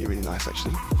really, really nice,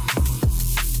 actually.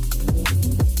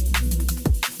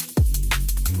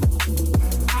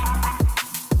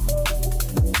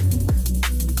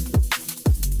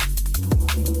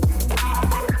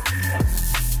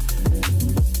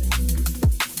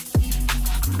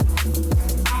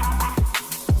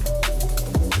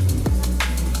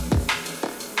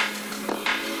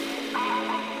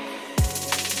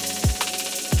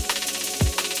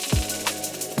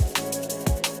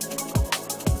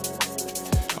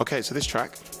 Okay, so this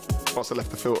track, whilst I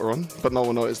left the filter on, but no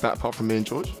one noticed that apart from me and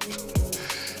George.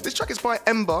 This track is by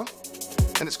Ember,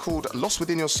 and it's called Lost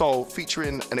Within Your Soul,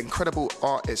 featuring an incredible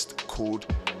artist called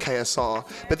KSR.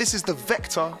 But this is the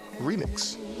Vector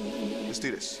remix. Let's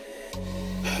do this.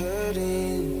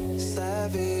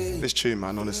 This tune,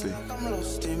 man, honestly. I'm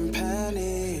lost in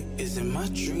panic. Is it my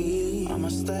dream? I'm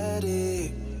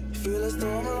ecstatic. Feel as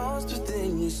though I'm lost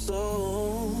within your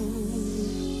soul.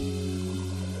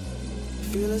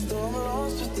 Feel as though I'm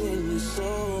lost within your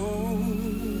soul.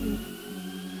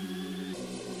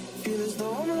 Feel as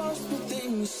though I'm lost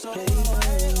within your soul.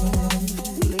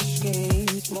 Foolish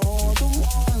games, more than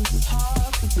once. It's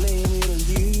hard to blame it on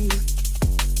you.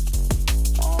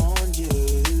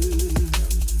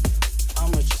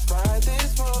 I'ma just ride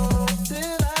this road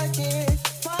till I can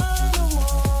find a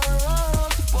more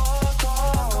road to walk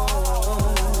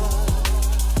on.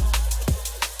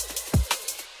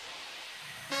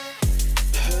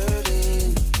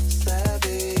 Hurting,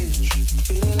 savage,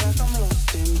 feeling like I'm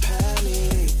lost in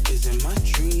panic. Is it my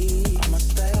dream? I'm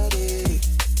ecstatic.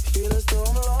 Feel as though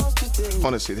I'm lost within.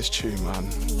 Honestly, this tune, man.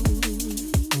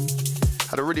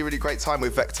 Had a really, really great time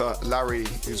with Vector Larry,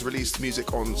 who's released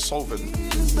music on Solvent.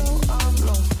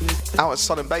 Out at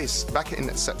Sun and Bass back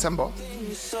in September.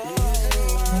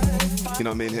 You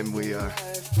know, me and him, we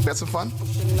had some fun.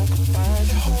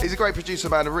 He's a great producer,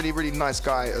 man, a really, really nice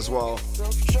guy as well.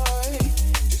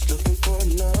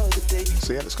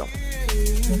 So yeah, let's go.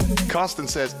 Carsten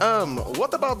says,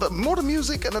 what about more the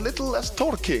music and a little less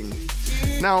talking?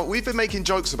 Now, we've been making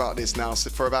jokes about this now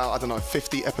for about, I don't know,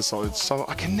 50 episodes, so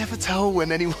I can never tell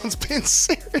when anyone's being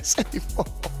serious anymore.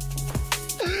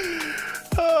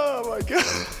 Oh my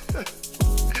God.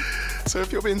 So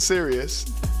if you're being serious,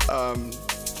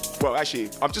 well, actually,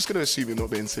 I'm just going to assume you're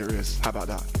not being serious. How about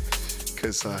that?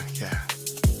 Because, yeah,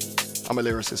 I'm a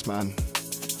lyricist, man.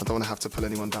 I don't want to have to pull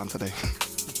anyone down today.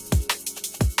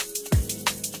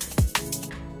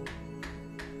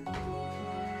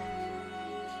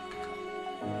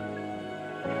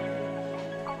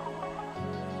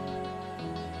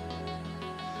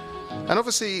 And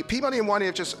obviously, P Money and Whiney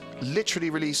have just literally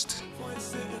released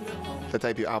their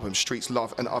debut album, Streets,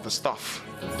 Love and Other Stuff.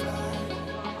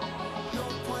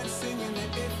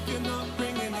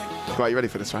 Right, you ready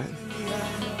for this, right?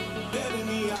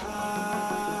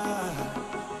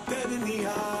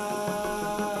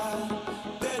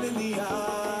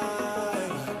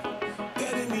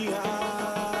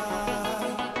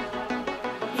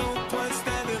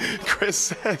 Chris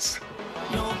says,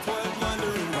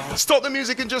 Stop the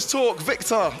music and just talk.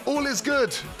 Victor, all is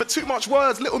good, but too much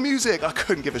words, little music. I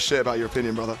couldn't give a shit about your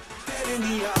opinion, brother.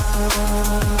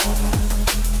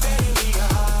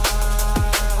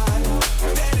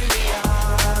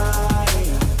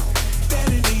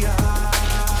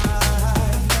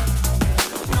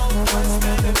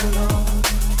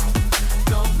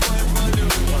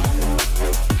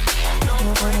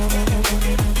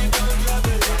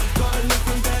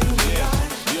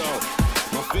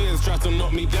 Tried to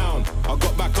knock me down. I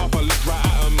got back up, I looked right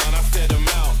at them and I stared them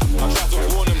out. I tried to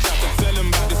warn them, tried to tell them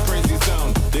about this crazy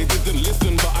sound. They didn't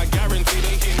listen, but I guarantee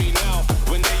they hear me now.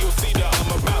 When they you'll see that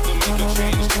I'm about to make a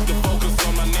change. Keep the focus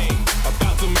on my name.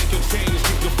 About to make a change.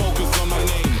 Keep the focus on my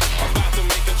name. About to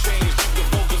make a change. Keep the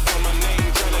focus on my name.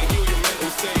 Trying to heal your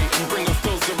mental state and bring us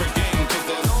closer again. Cause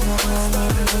there's no point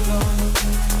starting alone.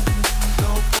 No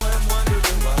point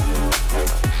wondering why.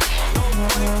 No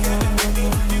point getting me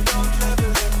if you don't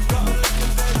level it.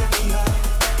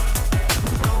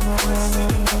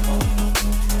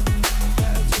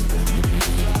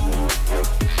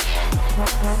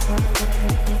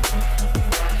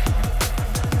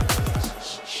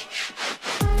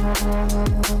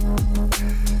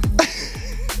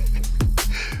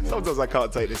 Sometimes I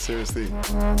can't take this seriously.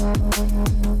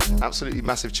 Absolutely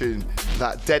massive tune.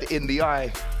 That Dead in the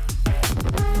Eye.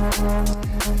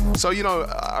 So, you know,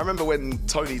 I remember when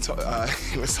Tony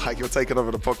was like, you're taking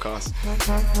over the podcast.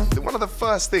 One of the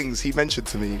first things he mentioned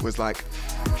to me was like,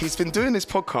 he's been doing this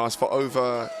podcast for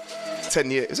over 10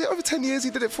 years. Is it over 10 years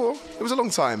he did it for? It was a long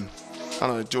time. I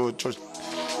don't know, George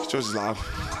is like,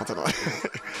 I don't know.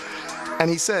 And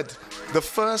he said, the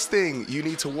first thing you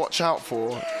need to watch out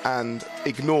for and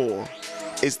ignore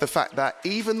is the fact that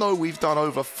even though we've done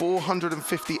over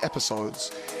 450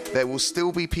 episodes, there will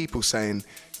still be people saying,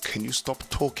 can you stop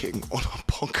talking on a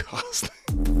podcast?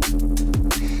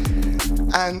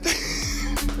 And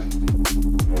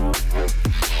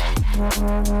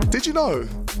did you know?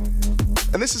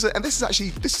 And this is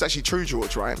actually true,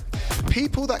 George, right?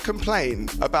 People that complain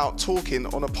about talking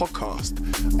on a podcast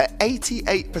are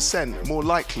 88% more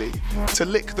likely to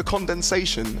lick the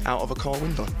condensation out of a car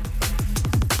window.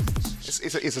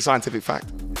 It's a scientific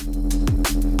fact.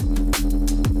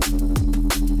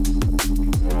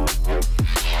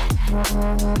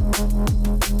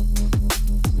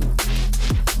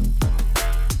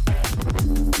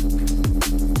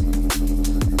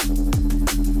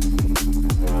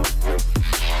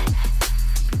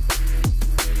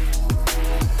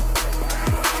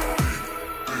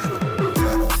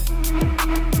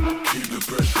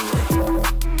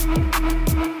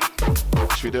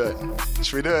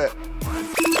 Should we do it?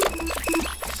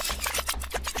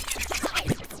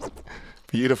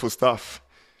 Beautiful stuff.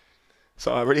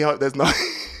 So I really hope there's no...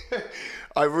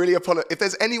 I really apologize. If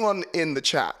there's anyone in the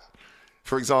chat,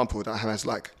 for example, that has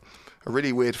like a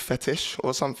really weird fetish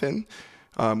or something,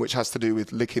 which has to do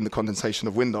with licking the condensation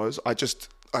of windows, I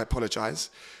apologize.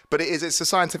 But it's a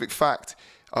scientific fact.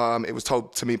 It was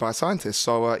told to me by scientists.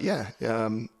 So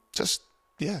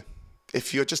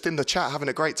if you're just in the chat having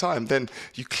a great time, then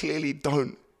you clearly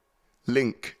don't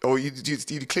link, or you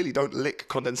clearly don't lick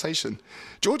condensation.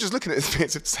 George is looking at this bit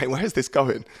to say, where is this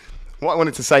going? What I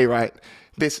wanted to say, right,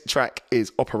 this track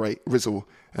is Operate, Rizzle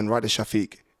and Rider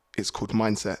Shafique. It's called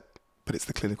Mindset, but it's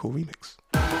the clinical remix.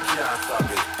 Can't stop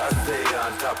it, I stay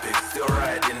on topic. Still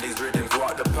riding these rhythms,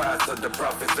 walk the paths of the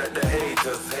prophets. Let the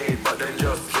haters hate, but then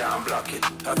just can't block it.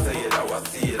 I say it how I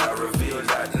see it, I reveal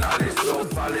that knowledge. So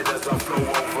solid as I flow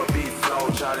over beats,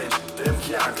 no challenge. Them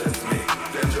can't test me,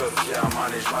 them just can't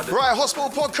manage my... Right, Hospital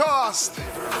Podcast.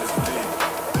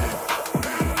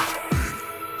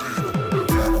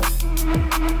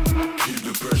 Keep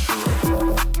the pressure up.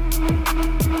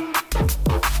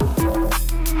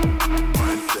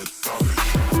 Mindset savage.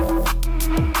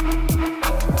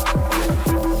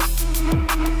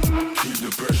 Keep the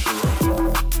pressure up.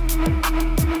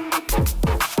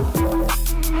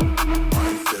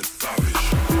 Mindset savage.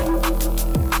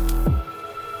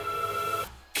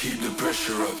 Keep the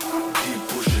pressure up. Keep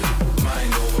pushing.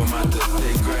 Mind over matter.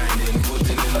 Stay grinding.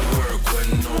 Putting in the work when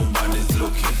nobody's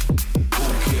looking. Who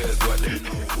cares what they know?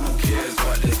 Who cares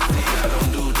what they see? I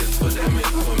don't do this for them, it's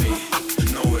for me.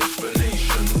 No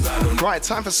explanations. I don't... Right,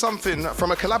 time for something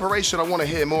from a collaboration I want to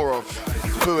hear more of.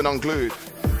 Bou Unglued,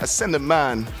 Ascendent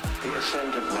Man. The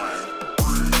Ascendant Man.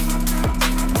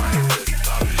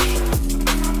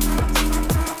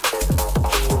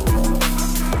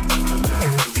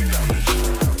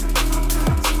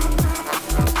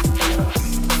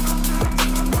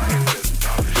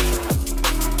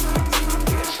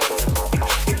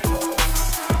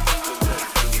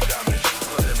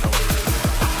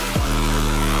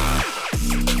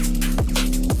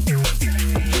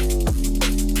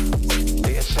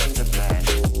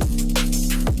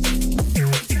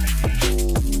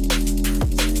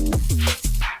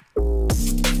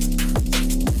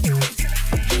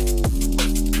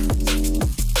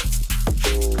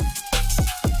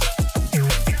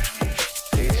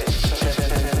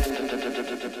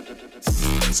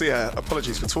 So yeah,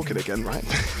 apologies for talking again, right?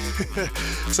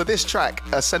 So this track,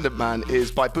 Ascendent Man,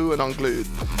 is by Bou Unglued,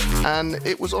 and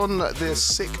it was on the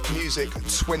Sick Music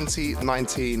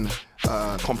 2019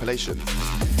 compilation.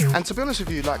 And to be honest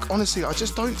with you, like honestly, I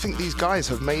just don't think these guys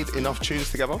have made enough tunes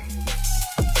together.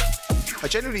 I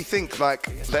genuinely think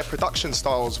like their production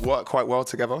styles work quite well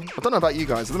together. I don't know about you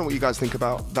guys. I don't know what you guys think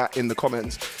about that in the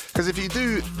comments. Because if you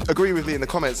do agree with me in the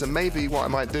comments, then maybe what I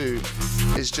might do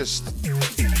is just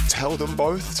tell them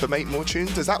both to make more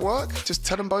tunes. Does that work? Just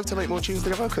tell them both to make more tunes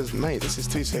together? Because mate, this is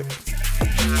too sick.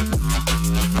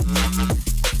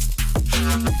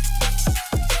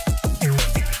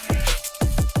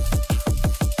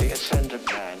 The Ascendant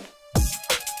Man.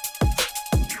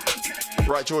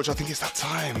 Right, George, I think it's that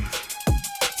time.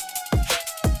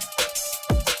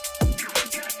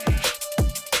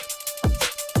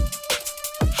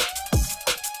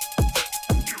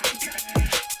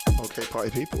 Okay, party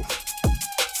people.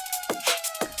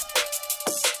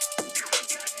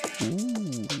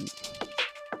 Ooh.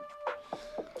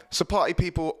 So party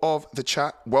people of the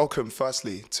chat, welcome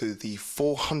firstly to the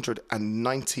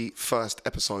 491st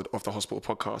episode of the Hospital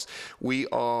Podcast. We're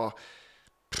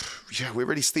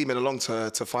really steaming along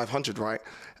to 500, right?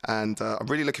 And I'm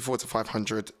really looking forward to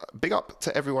 500. Big up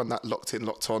to everyone that locked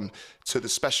on to the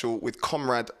special with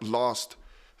Comrade last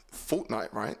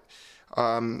fortnight, right?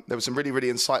 There were some really,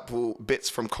 really insightful bits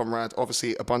from Comrade,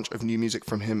 obviously a bunch of new music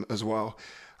from him as well.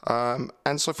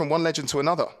 And so from one legend to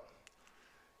another,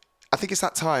 I think it's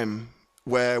that time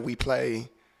where we play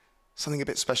something a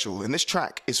bit special. And this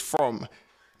track is from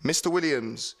Mr.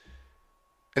 Williams,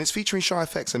 and it's featuring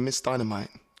FX Ms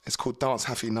Dynamite. It's called Dance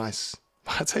Haffi Nice.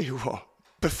 But I tell you what,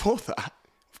 before that,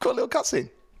 we've got a little cutscene.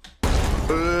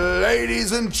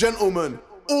 Ladies and gentlemen,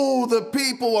 all the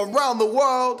people around the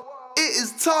world, it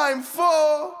is time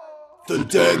for the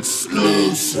Degs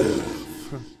exclusive.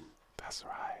 That's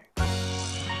right.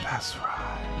 That's right.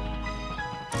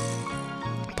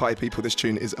 Party people, this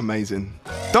tune is amazing.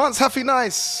 Dance Haffi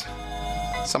Nice.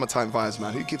 Summertime vibes,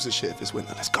 man. Who gives a shit if it's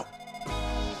winter? Let's go.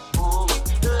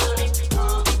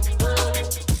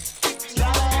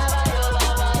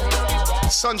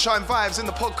 Sunshine vibes in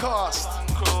the podcast.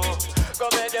 Go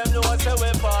make them know say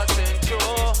we're passing through.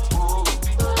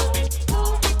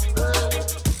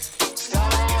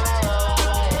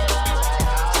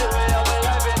 See we have a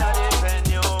life in a different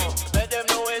new. Let them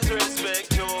know it's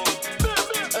respect you.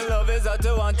 And love is what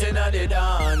you want in a the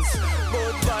dance.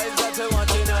 Good vibes that you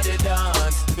want in a the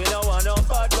dance. We don't want no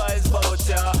bad vibes about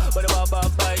ya, but about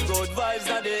bad vibes, good vibes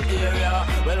in the area.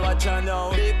 Well, watch ya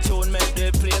now. Big tune make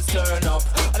the place turn up.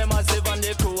 And the massive and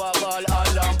the crew have all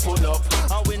and pull up.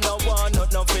 And we no want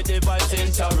nothing for the vibes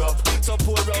interrupt. So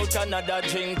pour out another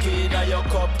drink in your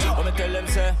cup. And me tell them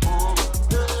say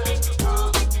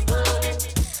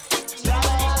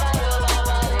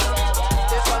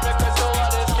this one request so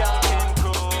all this skanking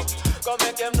crew. Go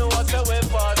make them know what say we're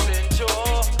passing through.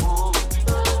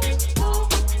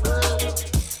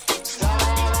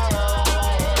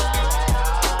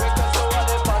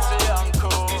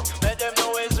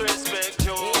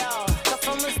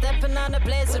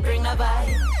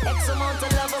 X amount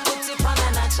of love, put it on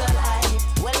a natural high.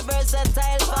 Well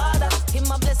versatile father, him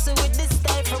a bless you with this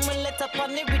style. From when let up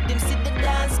on the rhythm, see the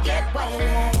dance get wild.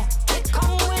 They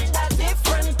come with that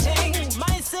different thing.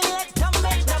 My selector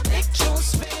make the big tune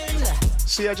spin.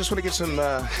 See, I just want to give some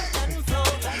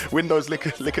Windows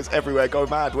lickers everywhere go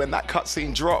mad when that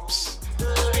cutscene drops.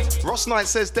 Ross Knight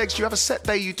says, Degs, do you have a set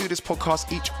day you do this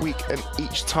podcast each week and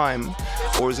each time,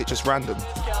 or is it just random?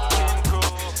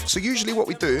 So usually what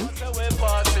we do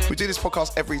this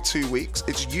podcast every 2 weeks.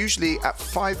 It's usually at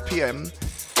 5 p.m.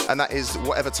 and that is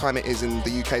whatever time it is in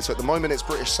the UK. So at the moment it's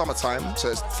British summertime, so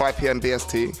it's 5 p.m.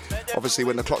 BST. Obviously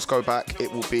when the clocks go back,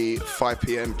 it will be 5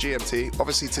 p.m. GMT.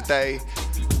 Obviously today,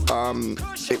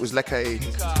 it was Leke,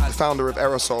 the founder of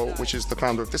Aerosol, which is the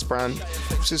founder of this brand.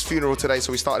 It was his funeral today,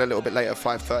 so we started a little bit later at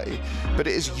 5:30. But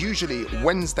it is usually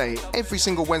Wednesday, every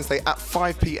single Wednesday at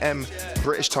 5 p.m.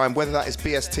 British time, whether that is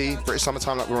BST, British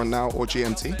summertime like we're on now, or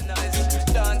GMT.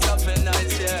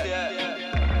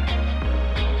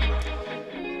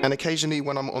 And occasionally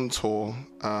when I'm on tour,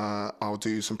 I'll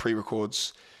do some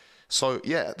pre-records. So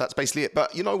yeah, that's basically it.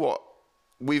 But you know what?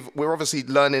 We're obviously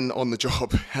learning on the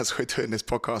job as we're doing this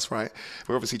podcast, right?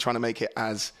 We're obviously trying to make it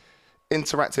as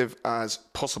interactive as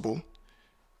possible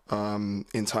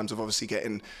in terms of obviously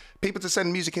getting people to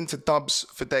send music into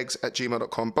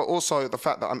dubsfordegs@gmail.com, but also the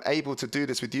fact that I'm able to do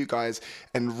this with you guys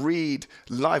and read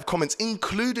live comments,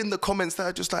 including the comments that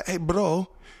are just like, hey, bro,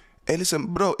 hey, listen,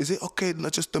 bro, is it okay?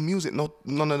 Not just the music, no,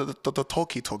 the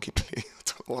talkie, please. I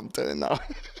don't know what I'm doing now.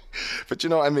 But you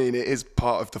know what I mean? It is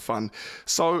part of the fun.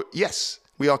 So, yes,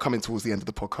 we are coming towards the end of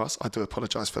the podcast. I do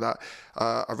apologise for that.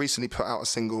 I recently put out a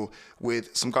single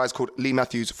with some guys called Lee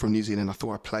Matthews from New Zealand. I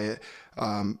thought I'd play it.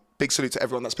 Big salute to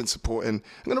everyone that's been supporting.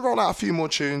 I'm going to roll out a few more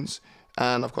tunes,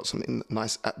 and I've got something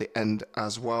nice at the end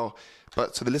as well.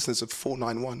 But to the listeners of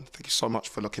 491, thank you so much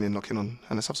for locking on, and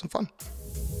let's have some fun.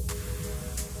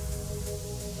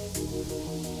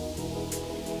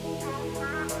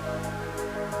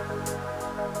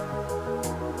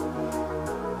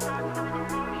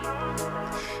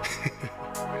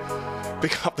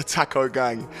 Big up the Taco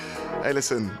Gang. Hey,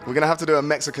 listen, we're going to have to do a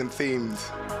Mexican-themed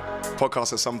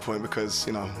podcast at some point because,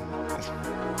 you know,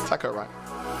 taco, right?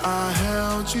 I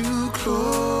held you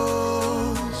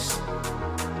close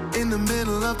in the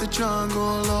middle of the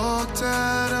jungle, locked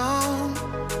out on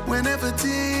whenever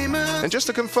demons. And just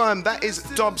to confirm, that is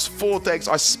Dubs for Degs.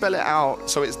 I spell it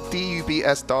out, so it's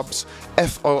DUBS Dubs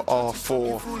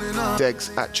FOR4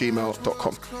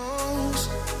 Degs@gmail.com.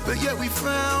 But yet we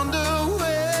found a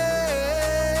way.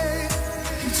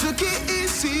 You took it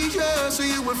easier, so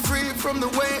you were free from the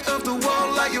weight of the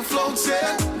world like you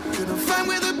floated. Couldn't find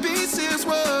where the pieces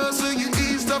were, so you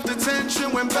eased up the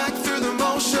tension, went back through the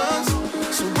motions.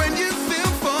 So when you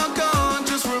feel far gone,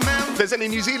 just remember. If there's any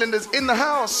New Zealanders in the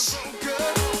house,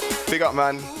 big up,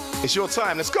 man. It's your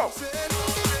time. Let's go.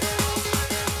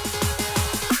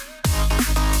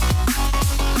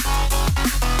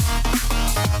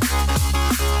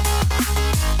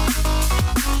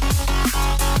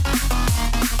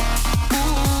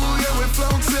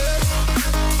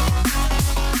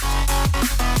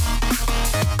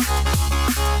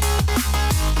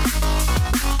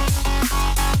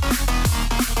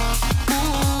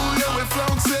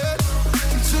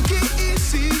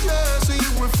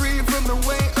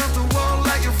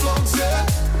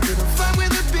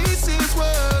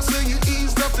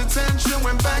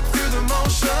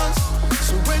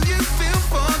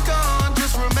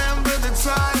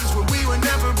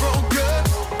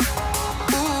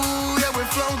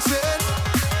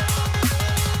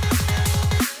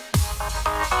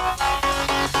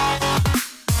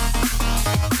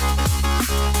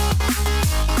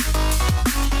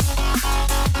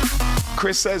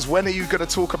 Chris says, when are you going to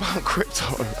talk about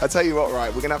crypto? I tell you what,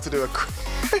 right, we're going to have to do a...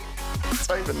 I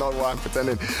don't even know why I'm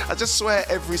pretending. I just swear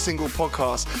every single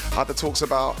podcast either talks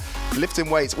about lifting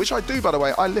weights, which I do, by the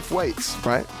way. I lift weights,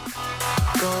 right?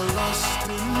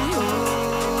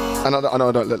 And I know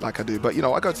I don't look like I do, but, you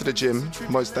know, I go to the gym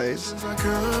most days.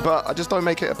 But I just don't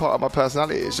make it a part of my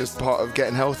personality. It's just part of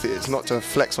getting healthy. It's not to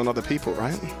flex on other people,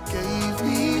 right?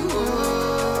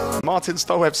 Martin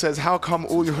Stoweb says, how come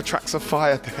all your tracks are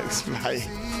fire, Degs, mate?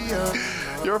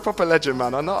 You're a proper legend,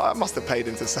 man. I know I must have paid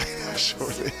him to say that,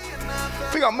 surely.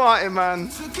 Big up Martin,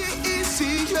 man.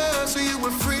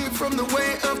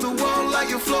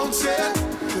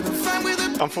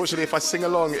 Unfortunately, if I sing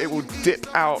along, it will dip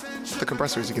out the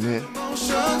compressor, as you can hear.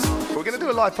 But we're going to do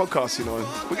a live podcast, you know.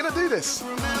 We're going to do this.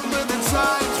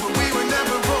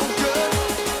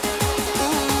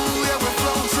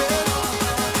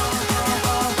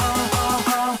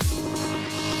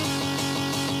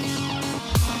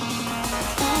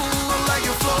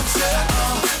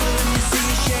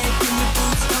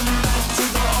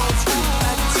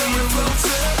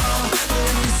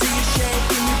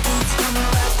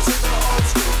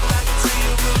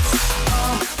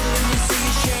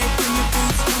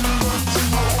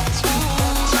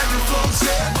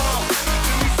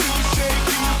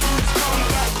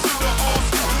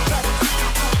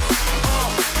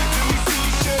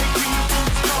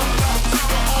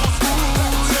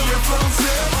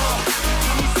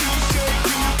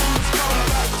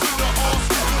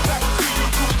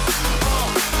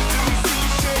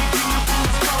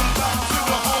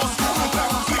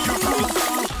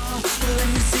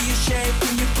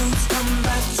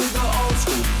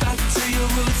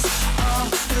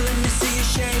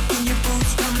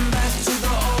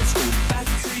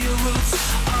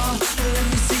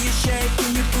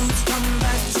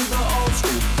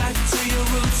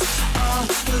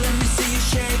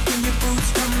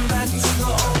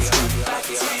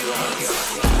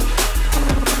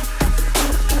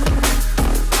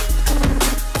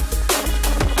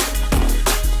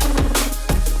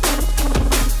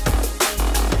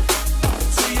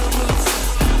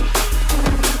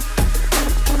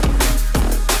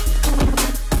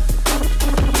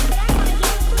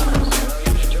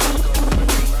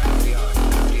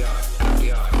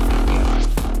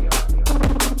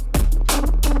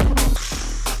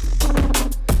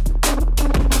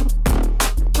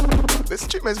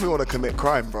 Makes me want to commit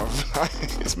crime, bro.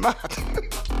 It's mad.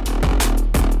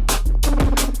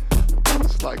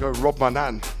 It's like go rob my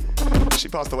nan. She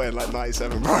passed away in like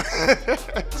 97, bro.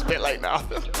 It's a bit late now.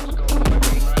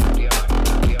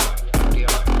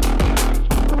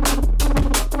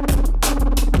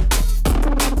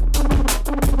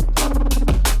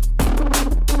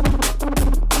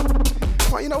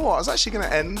 Well, you know what? I was actually going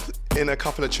to end in a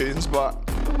couple of tunes, but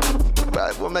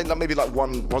well, maybe like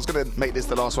one. I was going to make this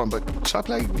the last one, but should I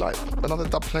play like another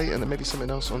dub plate and then maybe something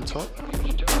else on top?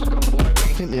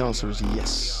 I think the answer is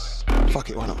yes. Fuck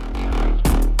it, why not?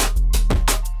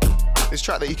 This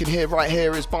track that you can hear right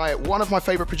here is by one of my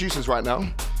favourite producers right now.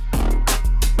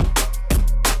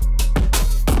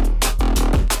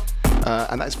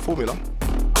 And that is Formula.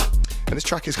 And this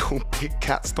track is called Big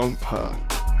Cats Don't Purr.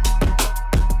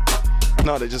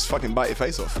 No, they just fucking bite your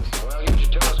face off.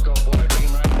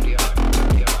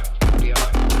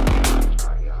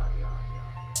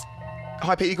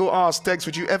 Hyper Eagle asks, Degs,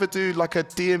 would you ever do like a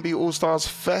D&B All-Stars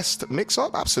Fest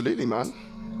mix-up? Absolutely, man.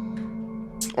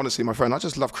 Honestly, my friend, I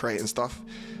just love creating stuff.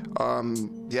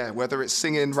 Yeah, whether it's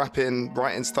singing, rapping,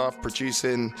 writing stuff,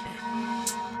 producing,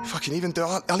 fucking even do.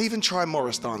 I'll even try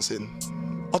Morris dancing.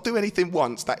 I'll do anything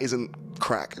once that isn't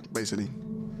crack, basically.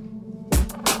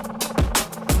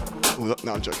 Oh,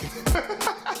 no, I'm joking.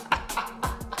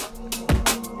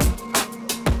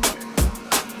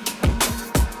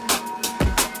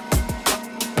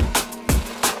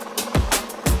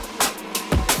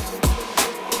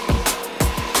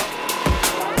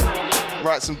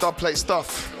 Right, some dub plate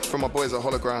stuff from my boys at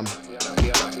Hologram.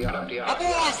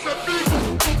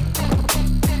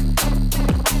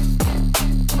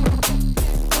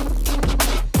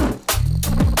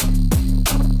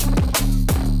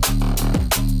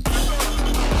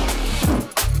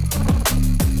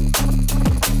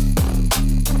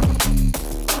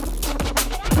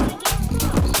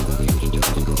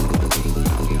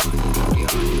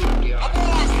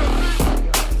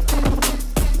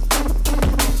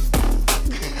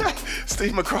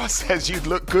 Steve McCraw says you'd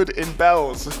look good in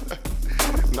bells.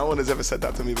 No one has ever said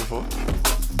that to me before.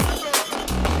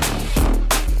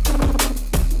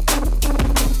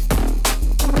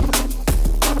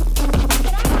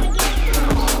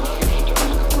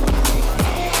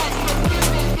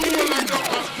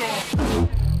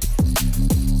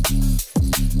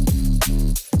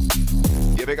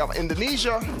 Yeah, big up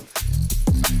Indonesia.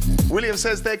 William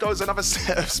says there goes another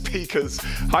set of speakers.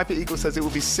 Hyper Eagle says it will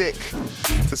be sick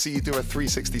to see you do a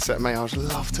 360 set, mate. I'd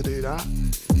love to do that.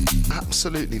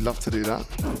 Absolutely love to do that.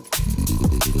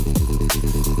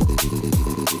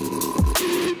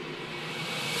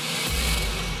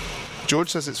 George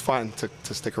says it's fine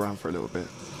to stick around for a little bit.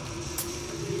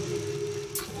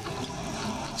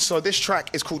 So this track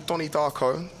is called Donnie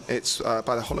Darko. It's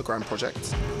by the Hologram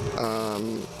Project.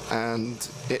 And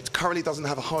it currently doesn't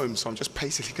have a home, so I'm just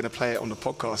basically going to play it on the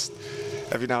podcast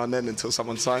every now and then until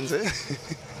someone signs it.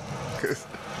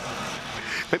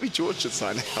 Maybe George should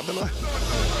sign it, I don't know.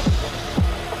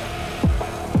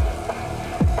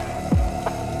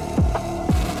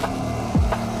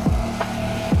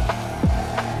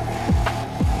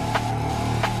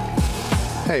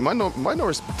 Hey, my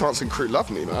Norris dancing crew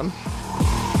love me, man.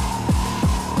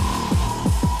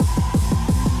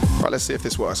 Right, let's see if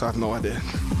this works. I have no idea.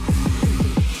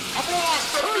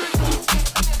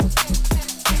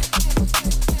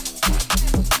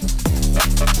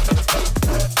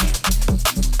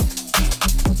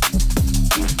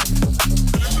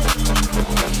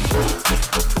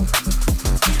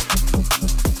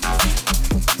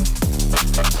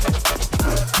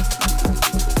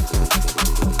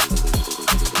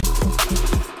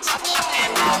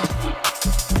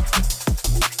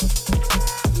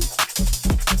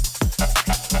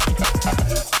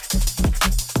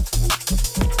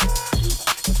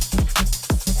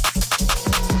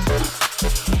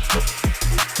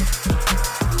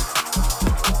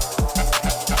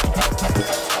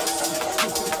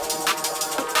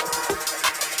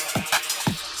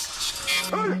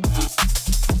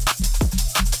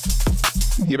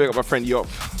 You big up my friend Yop.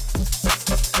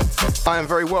 I am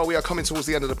very well. We are coming towards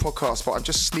the end of the podcast, but I'm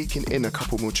just sneaking in a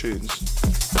couple more tunes.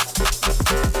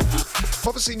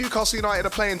 Obviously, Newcastle United are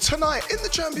playing tonight in the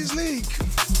Champions League.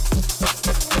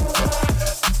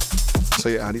 So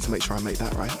yeah, I need to make sure I make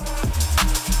that right.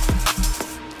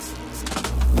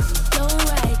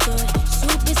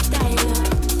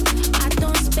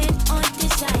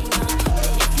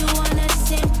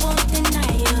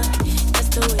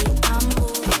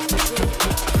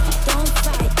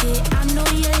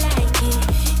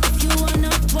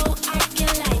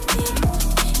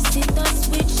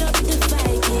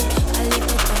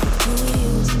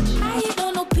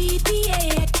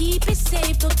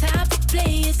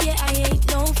 Players, yeah, I ain't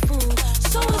no fool.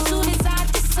 So as soon as I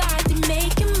decide to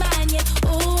make it mine,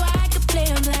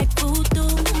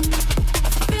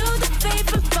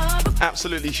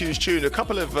 absolutely huge tune. A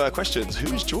couple of questions.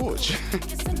 Who is George?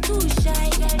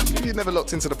 If you've never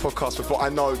looked into the podcast before, I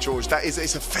know, George,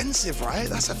 it's offensive, right?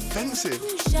 That's offensive.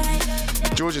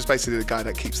 George is basically the guy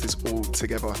that keeps this all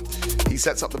together. He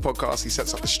sets up the podcast, he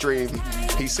sets up the stream,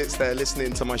 he sits there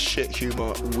listening to my shit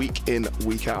humour week in,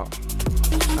 week out.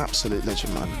 Absolute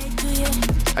legend, man.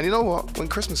 And you know what? When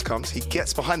Christmas comes, he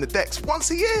gets behind the decks once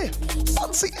a year.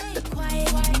 Once a year.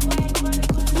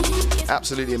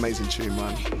 Absolutely amazing tune,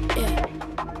 man.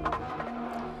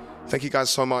 Thank you guys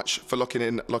so much for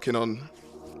locking on.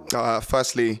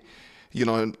 Firstly, you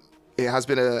know, it has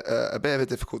been a bit of a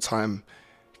difficult time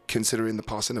considering the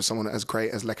passing of someone as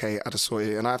great as Leke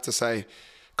Adesoye. And I have to say,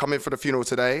 coming for the funeral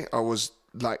today, I was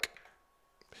like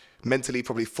mentally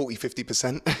probably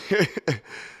 40-50%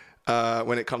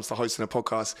 when it comes to hosting a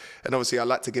podcast. And obviously I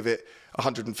like to give it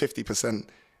 150%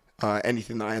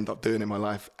 anything that I end up doing in my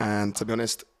life. And to be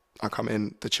honest, I come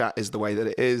in, the chat is the way that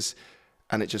it is,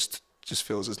 and it just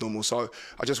feels as normal. So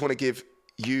I just want to give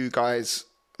you guys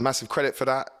massive credit for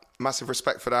that, massive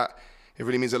respect for that. It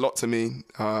really means a lot to me.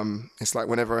 It's like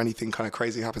whenever anything kind of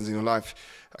crazy happens in your life,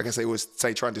 I guess they always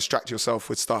say try and distract yourself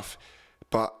with stuff.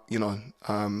 But, you know,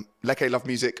 Leke love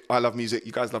music, I love music,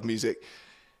 you guys love music.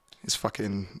 It's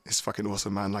fucking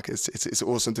awesome, man. Like it's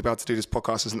awesome to be able to do this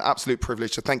podcast. It's an absolute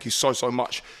privilege. So thank you so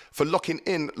much for locking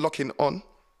on.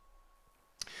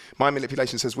 My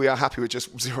manipulation says we are happy with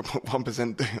just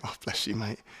 0.1%. Oh, bless you,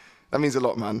 mate. That means a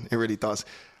lot, man. It really does.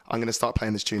 I'm going to start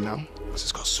playing this tune now. This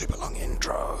has got a super long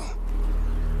intro.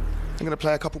 I'm going to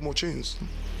play a couple more tunes.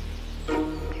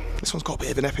 This one's got a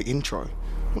bit of an epic intro.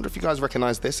 I wonder if you guys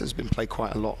recognise this. It's been played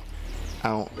quite a lot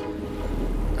out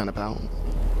and about.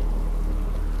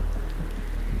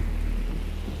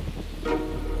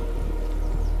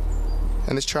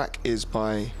 And this track is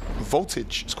by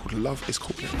Voltage. It's called Love Is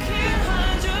Calling.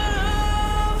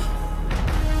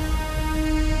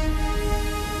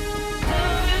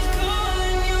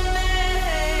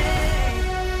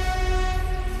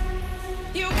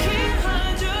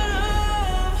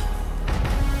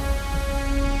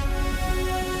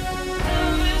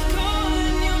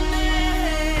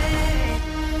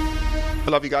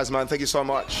 I love you guys, man. Thank you so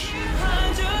much.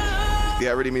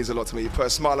 Yeah, it really means a lot to me. You put a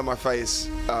smile on my face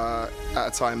at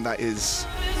a time that is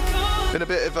been a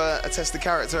bit of a test of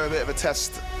character, a bit of a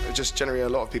test, just generally a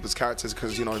lot of people's characters,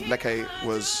 because, you know, Leke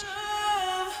was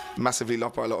massively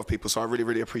loved by a lot of people. So I really,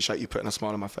 really appreciate you putting a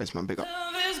smile on my face, man. Big up.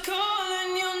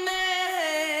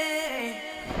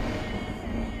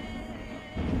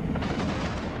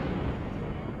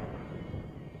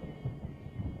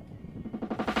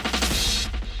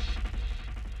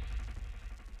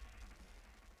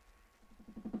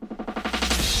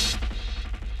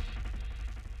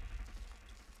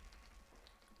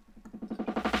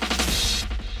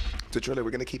 To Driller,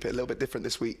 we're going to keep it a little bit different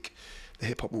this week. The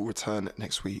hip hop will return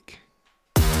next week.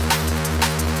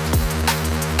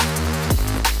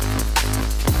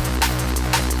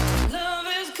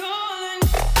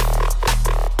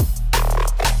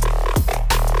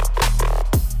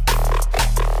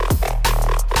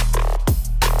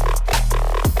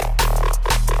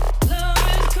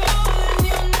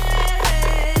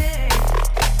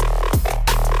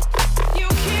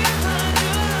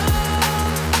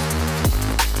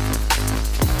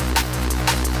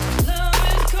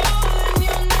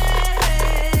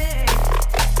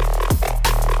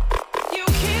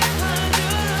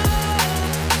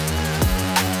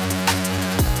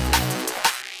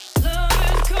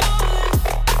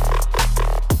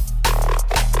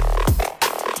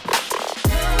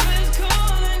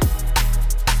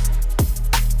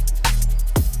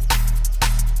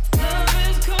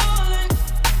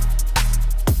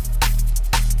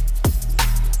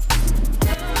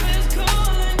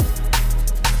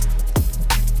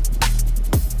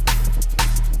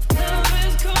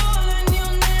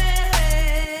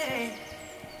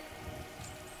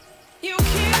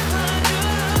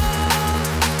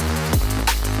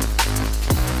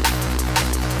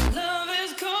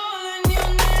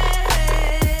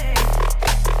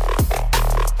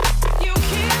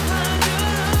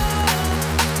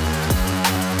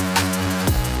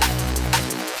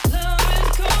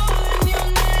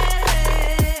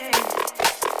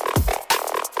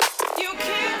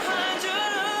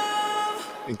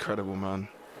 Incredible, man.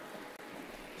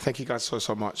 Thank you guys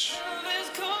so much.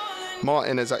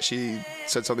 Martin has actually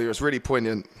said something that's really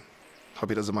poignant. Hope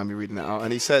he doesn't mind me reading it out.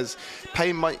 And he says,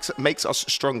 pain makes us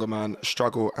stronger, man.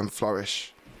 Struggle and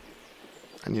flourish.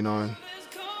 And you know,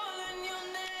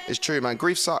 it's true, man.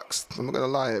 Grief sucks. I'm not going to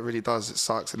lie. It really does. It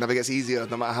sucks. It never gets easier.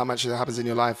 No matter how much it happens in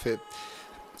your life. It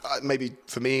maybe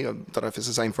for me, I don't know if it's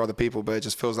the same for other people, but it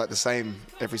just feels like the same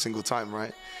every single time,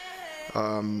 right?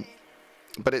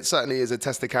 But it certainly is a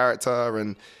tested character,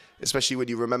 and especially when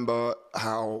you remember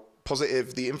how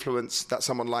positive the influence that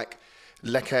someone like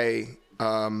Leke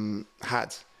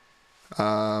had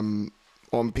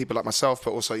on people like myself,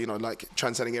 but also, you know, like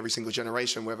transcending every single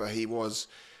generation, whether he was,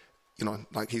 you know,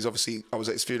 like he's obviously, I was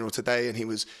at his funeral today and he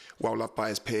was well loved by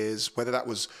his peers, whether that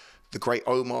was the great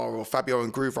Omar or Fabio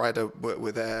and Groove Rider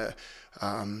were there,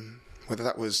 whether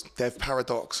that was Dev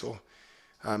Paradox or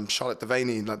Charlotte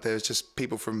Devaney, like there's just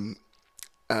people from,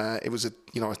 it was a,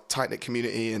 you know, a tight-knit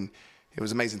community, and it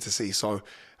was amazing to see. So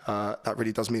that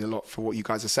really does mean a lot for what you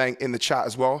guys are saying in the chat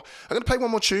as well. I'm going to play one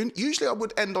more tune. Usually I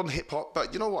would end on hip-hop,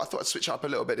 but you know what? I thought I'd switch it up a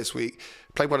little bit this week.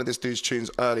 Played one of this dude's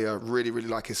tunes earlier. Really, really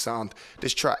like his sound.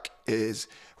 This track is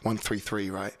 133,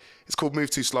 right? It's called Move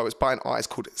Too Slow. It's by an artist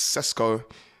called Sesko.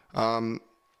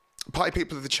 Party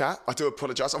people of the chat, I do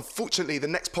apologise. Unfortunately, the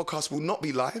next podcast will not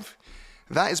be live.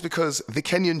 That is because the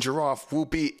Kenyan Giraffe will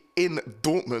be in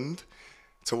Dortmund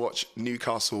to watch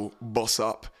Newcastle boss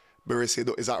up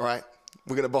Borussia. Is that right?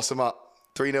 We're going to boss them up.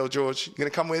 3-0, George. You going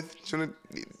to come with?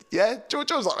 Yeah?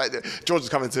 George's like right there. George is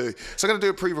coming too. So I'm going to do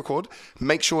a pre-record.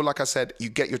 Make sure, like I said, you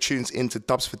get your tunes into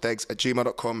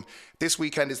dubsfordegs@gmail.com. This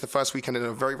weekend is the first weekend in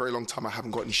a very, very long time I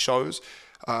haven't got any shows.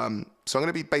 So I'm going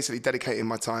to be basically dedicating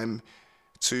my time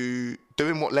to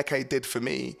doing what Leke did for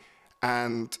me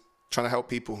and trying to help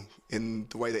people in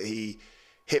the way that he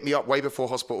hit me up way before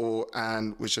hospital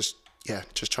and was just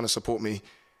trying to support me.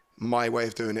 My way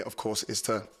of doing it, of course, is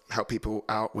to help people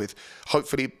out with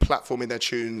hopefully platforming their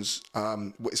tunes,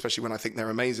 especially when I think they're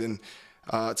amazing,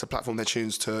 to platform their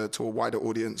tunes to a wider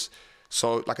audience.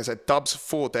 So, like I said, dubs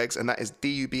for Degs, and that is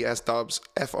DUBS dubs,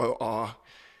 FOR.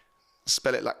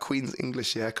 Spell it like Queen's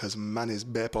English, yeah, because man is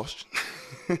bare posh.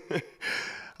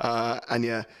 And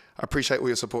yeah, I appreciate all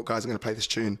your support, guys. I'm going to play this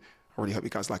tune. I really hope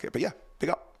you guys like it. But yeah, big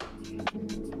up.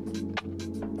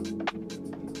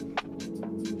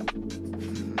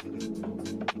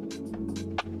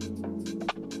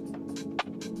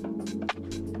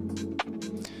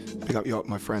 Big up you up,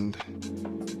 my friend.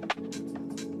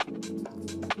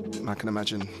 I can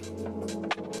imagine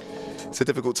it's a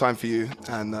difficult time for you,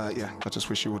 and yeah, I just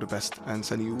wish you all the best and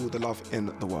sending you all the love in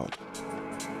the world.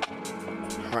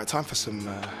 All right, time for some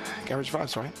garage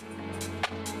vibes, right?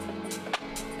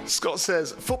 Scott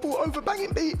says, football over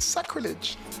banging beats,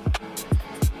 sacrilege.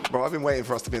 Bro, I've been waiting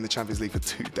for us to be in the Champions League for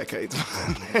 2 decades.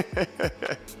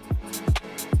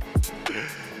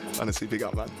 Honestly, big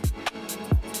up, man.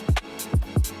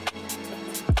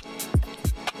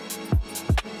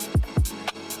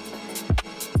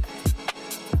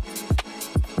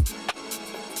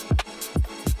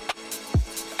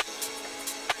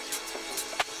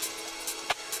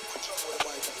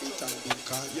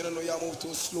 You don't know you move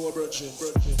too slow, virgin.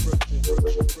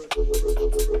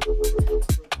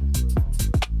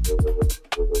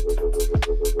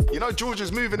 You know George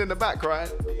is moving in the back,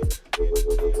 right?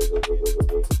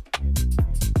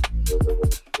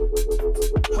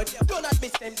 Don't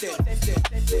admit them there.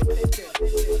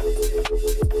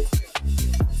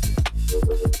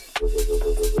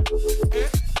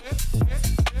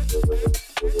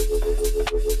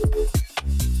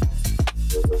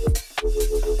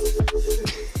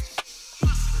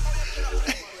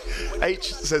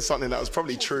 H says something that was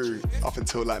probably true up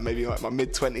until like maybe like my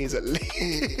mid-20s at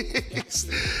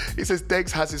least. He says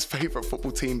Degs has his favourite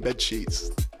football team bed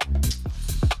sheets.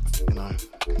 You know,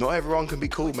 not everyone can be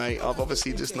cool, mate. I've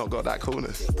obviously just not got that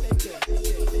coolness.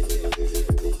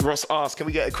 Ross asks, can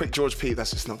we get a quick George P? That's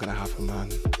just not going to happen,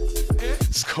 man.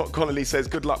 Scott Connolly says,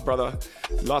 good luck, brother.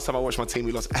 Last time I watched my team,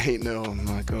 we lost 8-0. Oh,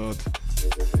 my God.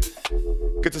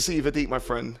 Good to see you, Vadik, my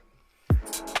friend.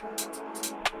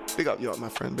 Big up, my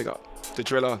friend. Big up. The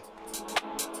driller.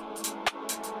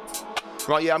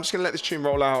 Right, yeah, I'm just going to let this tune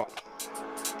roll out.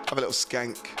 Have a little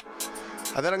skank.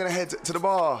 And then I'm going to head to the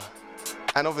bar.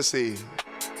 And obviously,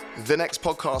 the next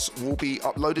podcast will be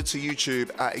uploaded to YouTube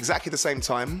at exactly the same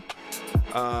time.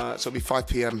 So it'll be 5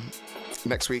 p.m.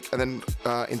 next week. And then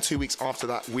in 2 weeks after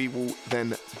that, we will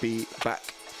then be back.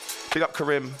 Big up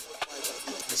Karim.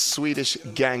 Swedish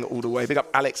gang all the way. Big up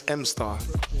Alex M Star.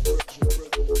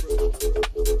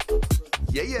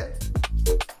 Yeah, yeah.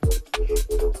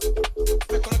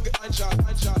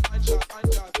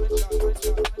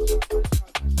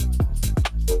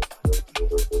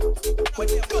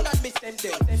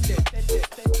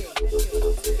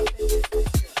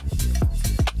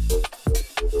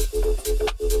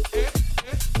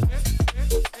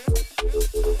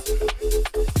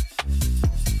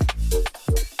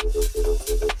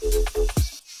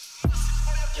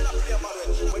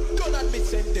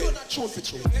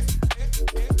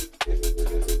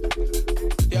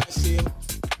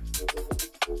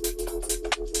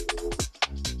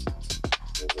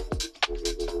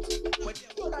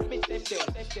 Thank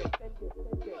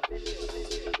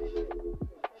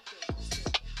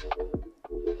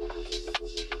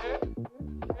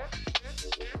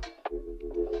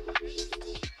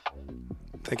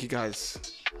you guys.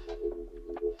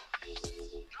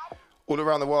 All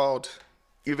around the world,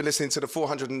 you've been listening to the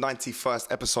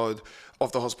 491st episode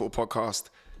of the Hospital Podcast.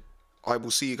 I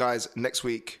will see you guys next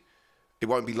week. It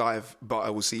won't be live, but I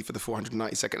will see you for the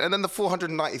 492nd. And then the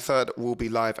 493rd will be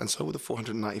live, and so will the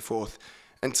 494th.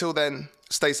 Until then,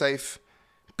 stay safe,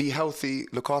 be healthy,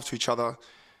 look after each other,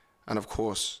 and of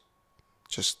course,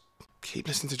 just keep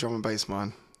listening to drum and bass,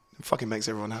 man. It fucking makes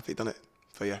everyone happy, doesn't it?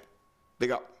 So yeah, big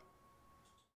up.